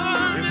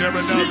deserve it. Is there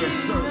another?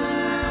 Jesus.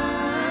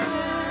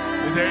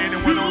 Is there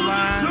anyone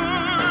online?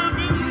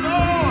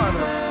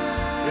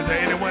 Is there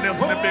anyone else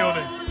in the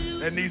building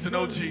that needs to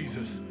know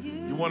Jesus?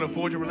 You want to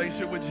forge a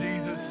relationship with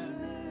Jesus?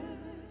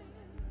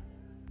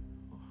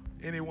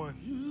 Anyone?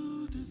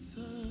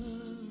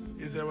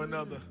 Is there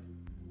another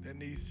that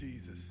needs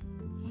Jesus?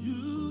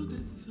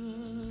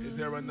 Is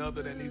there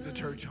another that needs a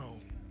church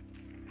home?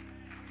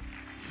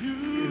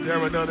 Is there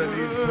another that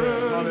needs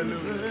prayer?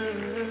 Hallelujah.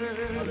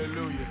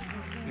 Hallelujah.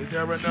 Is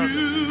there another?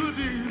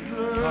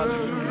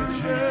 Hallelujah,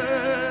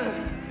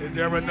 Jesus. Is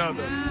there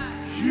another?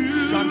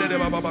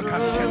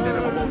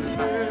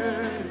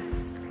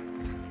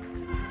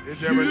 Is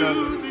there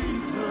another?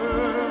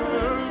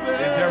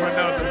 Is there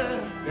another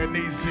that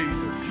needs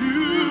Jesus?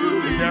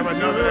 Is there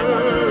another that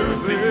wants to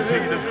receive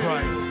Jesus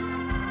Christ?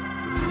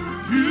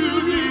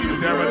 Is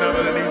there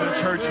another that needs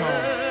a church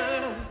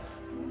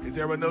home? Is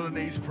there another that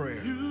needs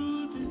prayer?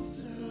 You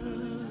deserve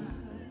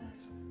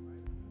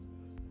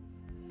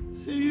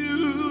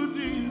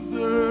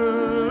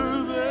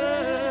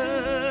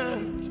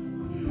it.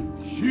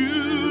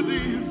 You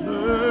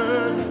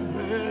deserve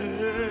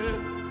it.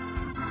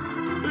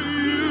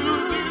 You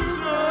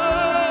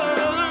deserve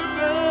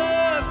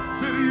it.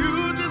 So you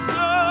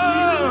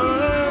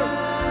deserve it.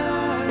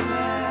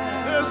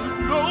 There's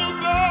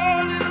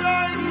nobody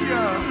like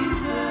you.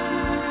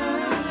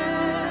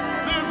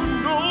 There's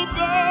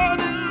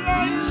nobody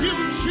like you,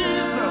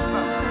 Jesus.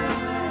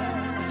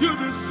 You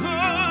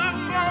deserve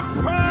my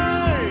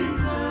praise.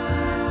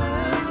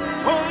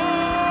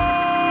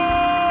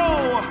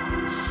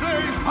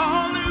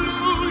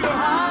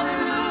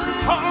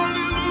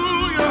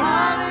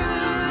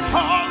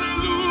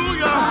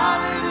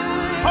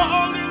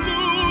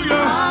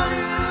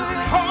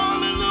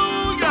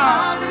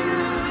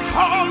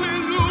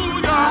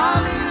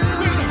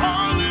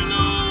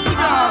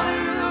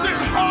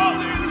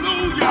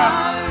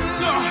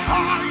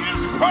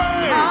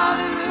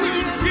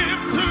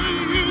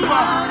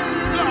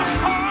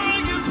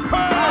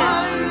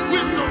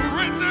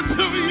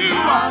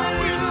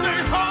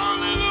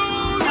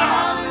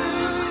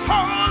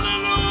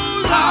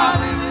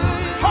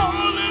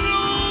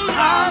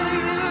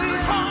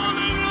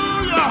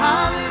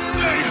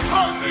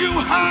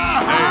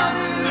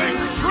 They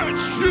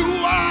stretched you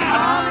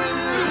out.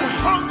 You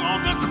hung on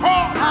the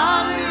cross.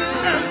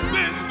 And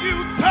then you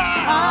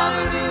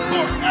died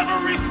for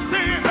every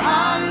sin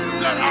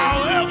that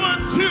I'll ever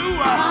do.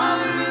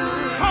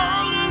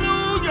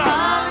 Hallelujah.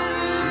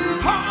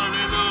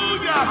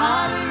 Hallelujah.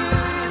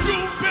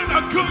 You've been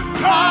a good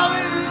God.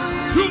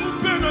 You've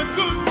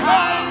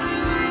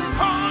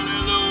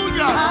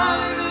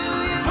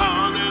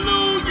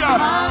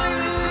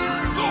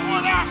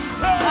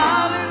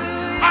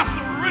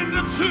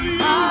to you.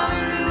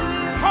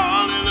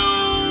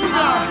 Hallelujah.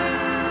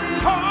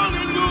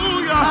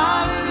 Hallelujah.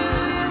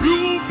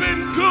 You've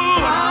been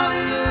good.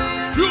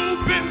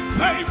 You've been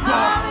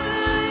faithful.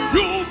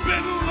 You've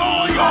been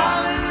loyal.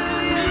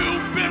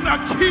 You've been a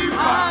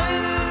keeper,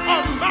 a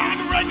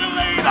mind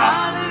regulator,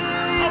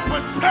 a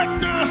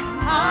protector.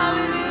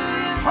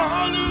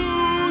 Hallelujah.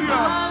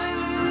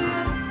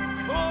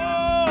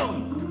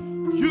 Oh,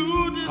 you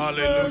deserve.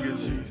 Hallelujah,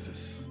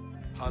 Jesus.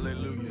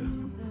 Hallelujah.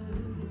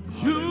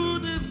 You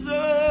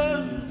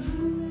deserve.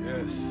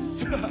 Yes.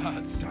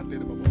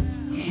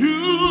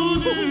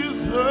 You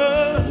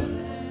deserve.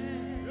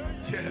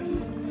 Yes.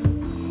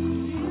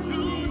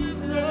 You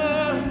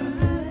deserve.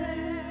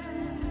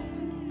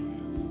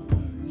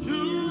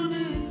 You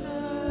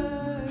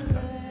deserve.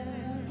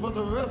 For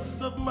the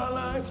rest of my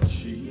life,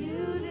 Jesus.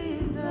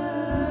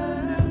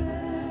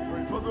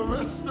 For the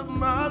rest of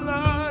my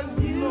life,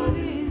 Lord.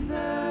 You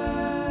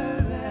deserve.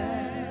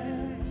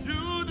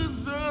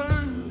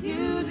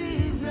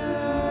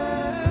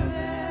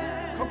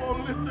 Come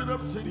on, lift it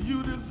up, say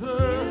you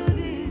deserve.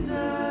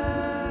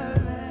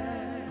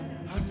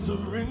 I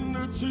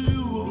surrender to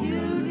you, oh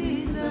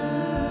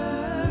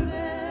God.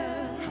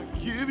 I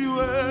give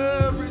you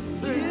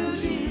everything,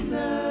 Jesus.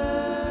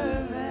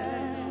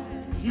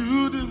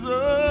 You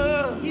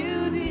deserve.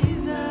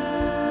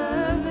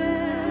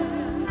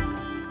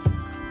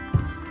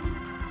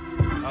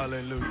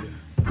 Hallelujah.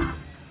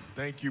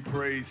 Thank you,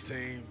 praise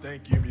team.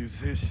 Thank you,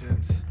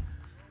 musicians.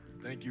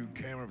 Thank you,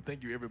 camera.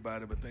 Thank you,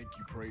 everybody. But thank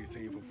you, praise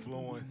team, for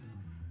flowing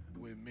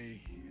with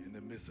me in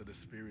the midst of the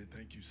Spirit.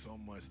 Thank you so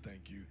much.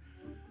 Thank you,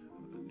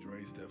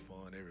 Dre,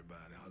 Stephon,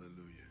 everybody.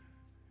 Hallelujah.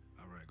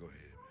 All right, go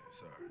ahead, man.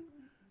 Sorry.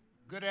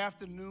 Good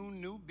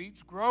afternoon, New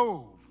Beach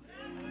Grove.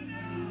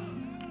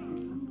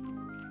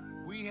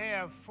 We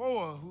have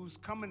 4 who's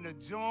coming to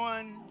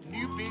join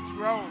New Beach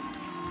Grove.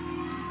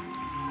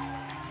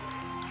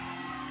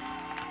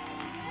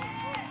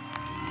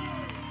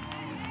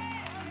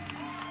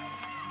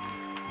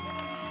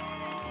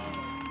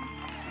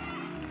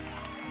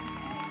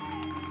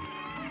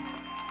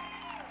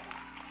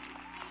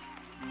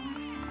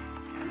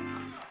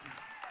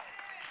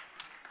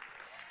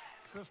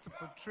 Sister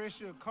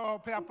Patricia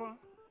Culpepper,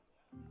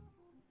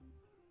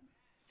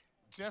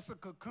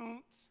 Jessica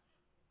Kuntz,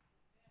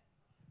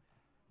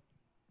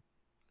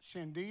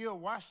 Shandia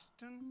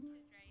Washington,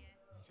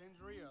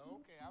 Chandria,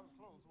 okay, I was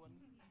close, wasn't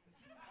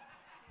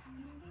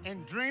I?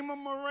 And Dreamer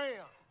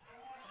Morel.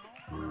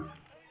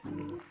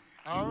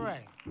 All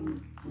right.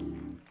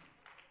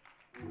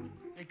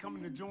 They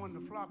coming to join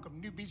the flock of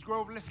New Beach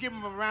Grove. Let's give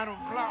them a round of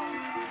applause.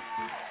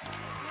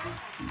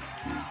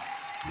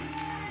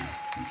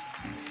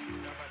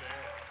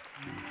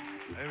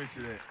 Let me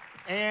see that.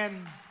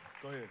 And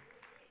Go ahead.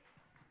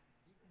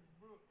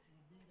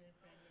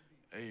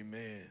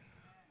 Amen.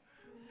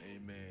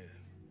 Amen.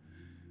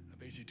 I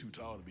think she's too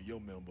tall to be your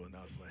member, and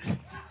I was like,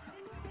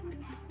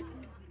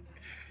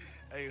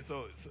 hey,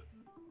 so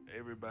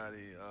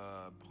everybody,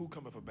 who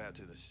coming for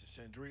baptism?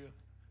 Chandria?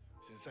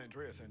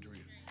 Shadrea.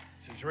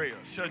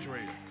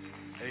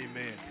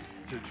 Amen.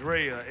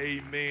 Shadrea,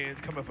 amen.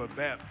 Coming for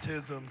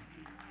baptism.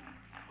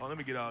 Oh, let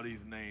me get all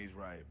these names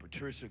right.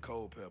 Patricia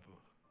Culpepper.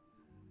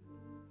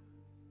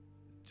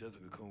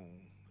 Jessica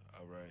Coon,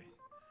 all right.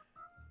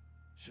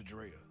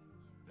 Shadrea,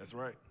 that's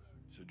right.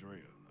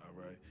 Shadrea, all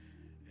right.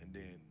 And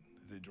then,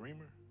 is it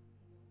Dreamer?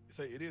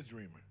 Say it is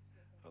Dreamer.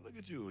 Oh, look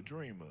at you, a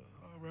dreamer,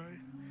 all right.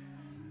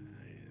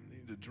 We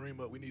need to dream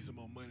up. We need some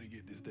more money to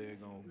get this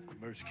daggone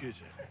commercial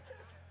kitchen.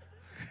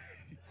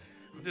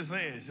 I'm just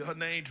saying, her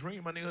name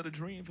Dream. I need her to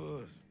dream for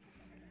us.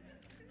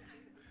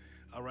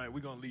 All right, we're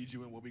going to lead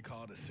you in what we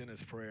call the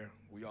sinner's prayer.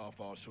 We all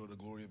fall short of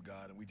the glory of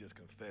God, and we just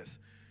confess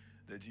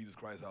that Jesus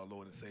Christ is our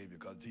Lord and Savior,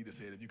 because Jesus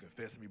said, if you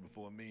confess me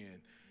before men,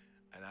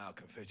 and I'll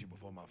confess you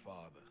before my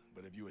Father.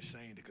 But if you're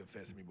ashamed to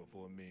confess me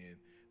before men,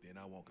 then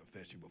I won't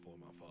confess you before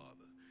my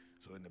Father.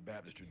 So in the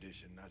Baptist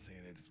tradition, not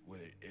saying that's what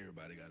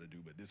everybody got to do,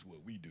 but this is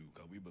what we do,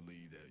 because we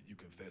believe that you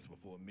confess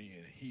before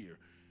men. Here,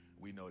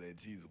 we know that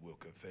Jesus will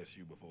confess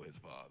you before his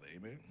Father.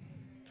 Amen?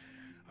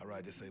 All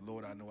right, just say,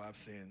 Lord, I know I've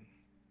sinned,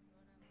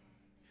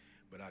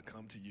 but I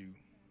come to you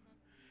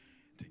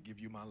to give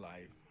you my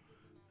life,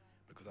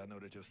 because I know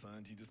that your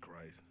son, Jesus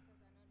Christ,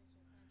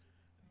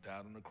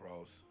 died on the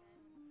cross,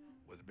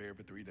 was buried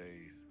for 3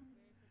 days,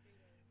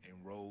 and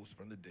rose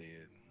from the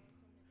dead,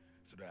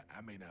 so that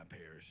I may not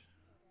perish,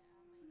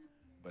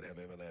 but have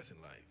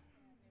everlasting life.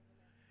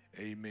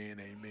 Amen,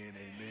 amen,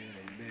 amen,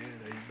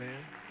 amen,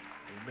 amen,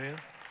 amen.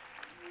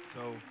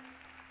 So,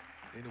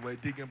 anyway,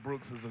 Deacon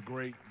Brooks is a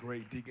great,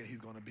 great deacon. He's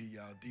going to be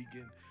y'all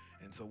deacon.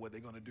 And so what they're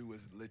going to do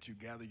is let you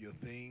gather your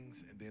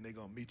things, and then they're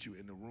going to meet you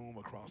in the room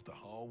across the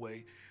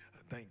hallway. I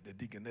thank the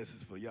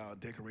deaconesses for y'all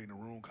decorating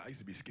the room. I used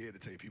to be scared to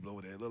take people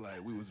over there. It looked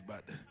like we was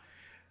about to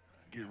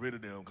get rid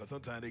of them, because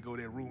sometimes they go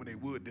to that room and they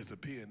would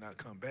disappear and not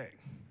come back.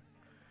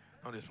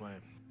 I'm just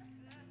playing.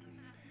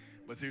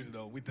 But seriously,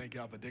 though, we thank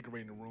y'all for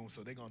decorating the room.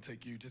 So they're going to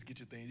take you, just get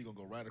your things. You're going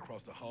to go right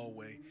across the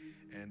hallway,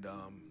 and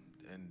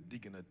and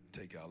Deacon will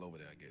take y'all over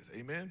there, I guess.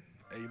 Amen?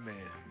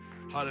 Amen.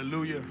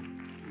 Hallelujah.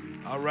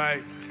 All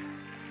right.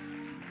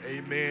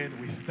 Amen.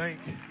 We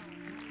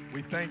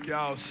thank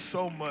y'all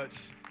so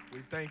much. We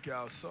thank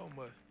y'all so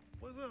much.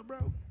 What's up,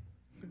 bro?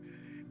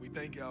 We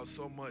thank y'all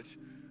so much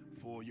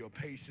for your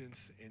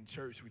patience in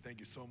church. We thank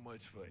you so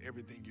much for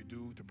everything you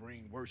do to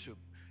bring worship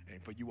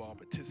and for you all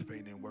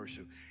participating in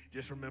worship.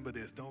 Just remember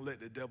this. Don't let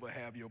the devil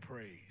have your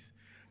praise.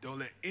 Don't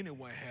let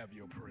anyone have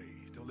your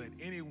praise. Don't let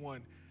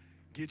anyone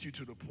get you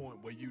to the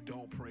point where you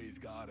don't praise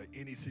God in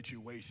any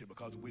situation,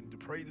 because when the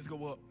praises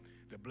go up,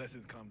 the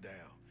blessings come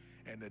down.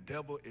 And the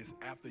devil is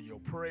after your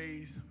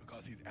praise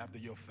because he's after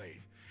your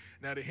faith.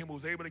 Now to him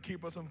who's able to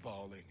keep us from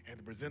falling and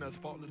to present us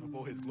faultless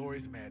before his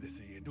glorious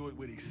majesty and do it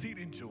with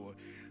exceeding joy,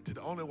 to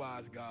the only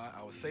wise God,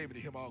 our Savior,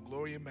 to him all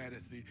glory and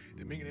majesty,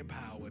 dominion and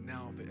power,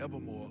 now and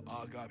forevermore.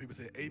 All God, people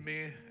say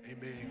amen,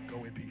 amen.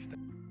 Go in peace.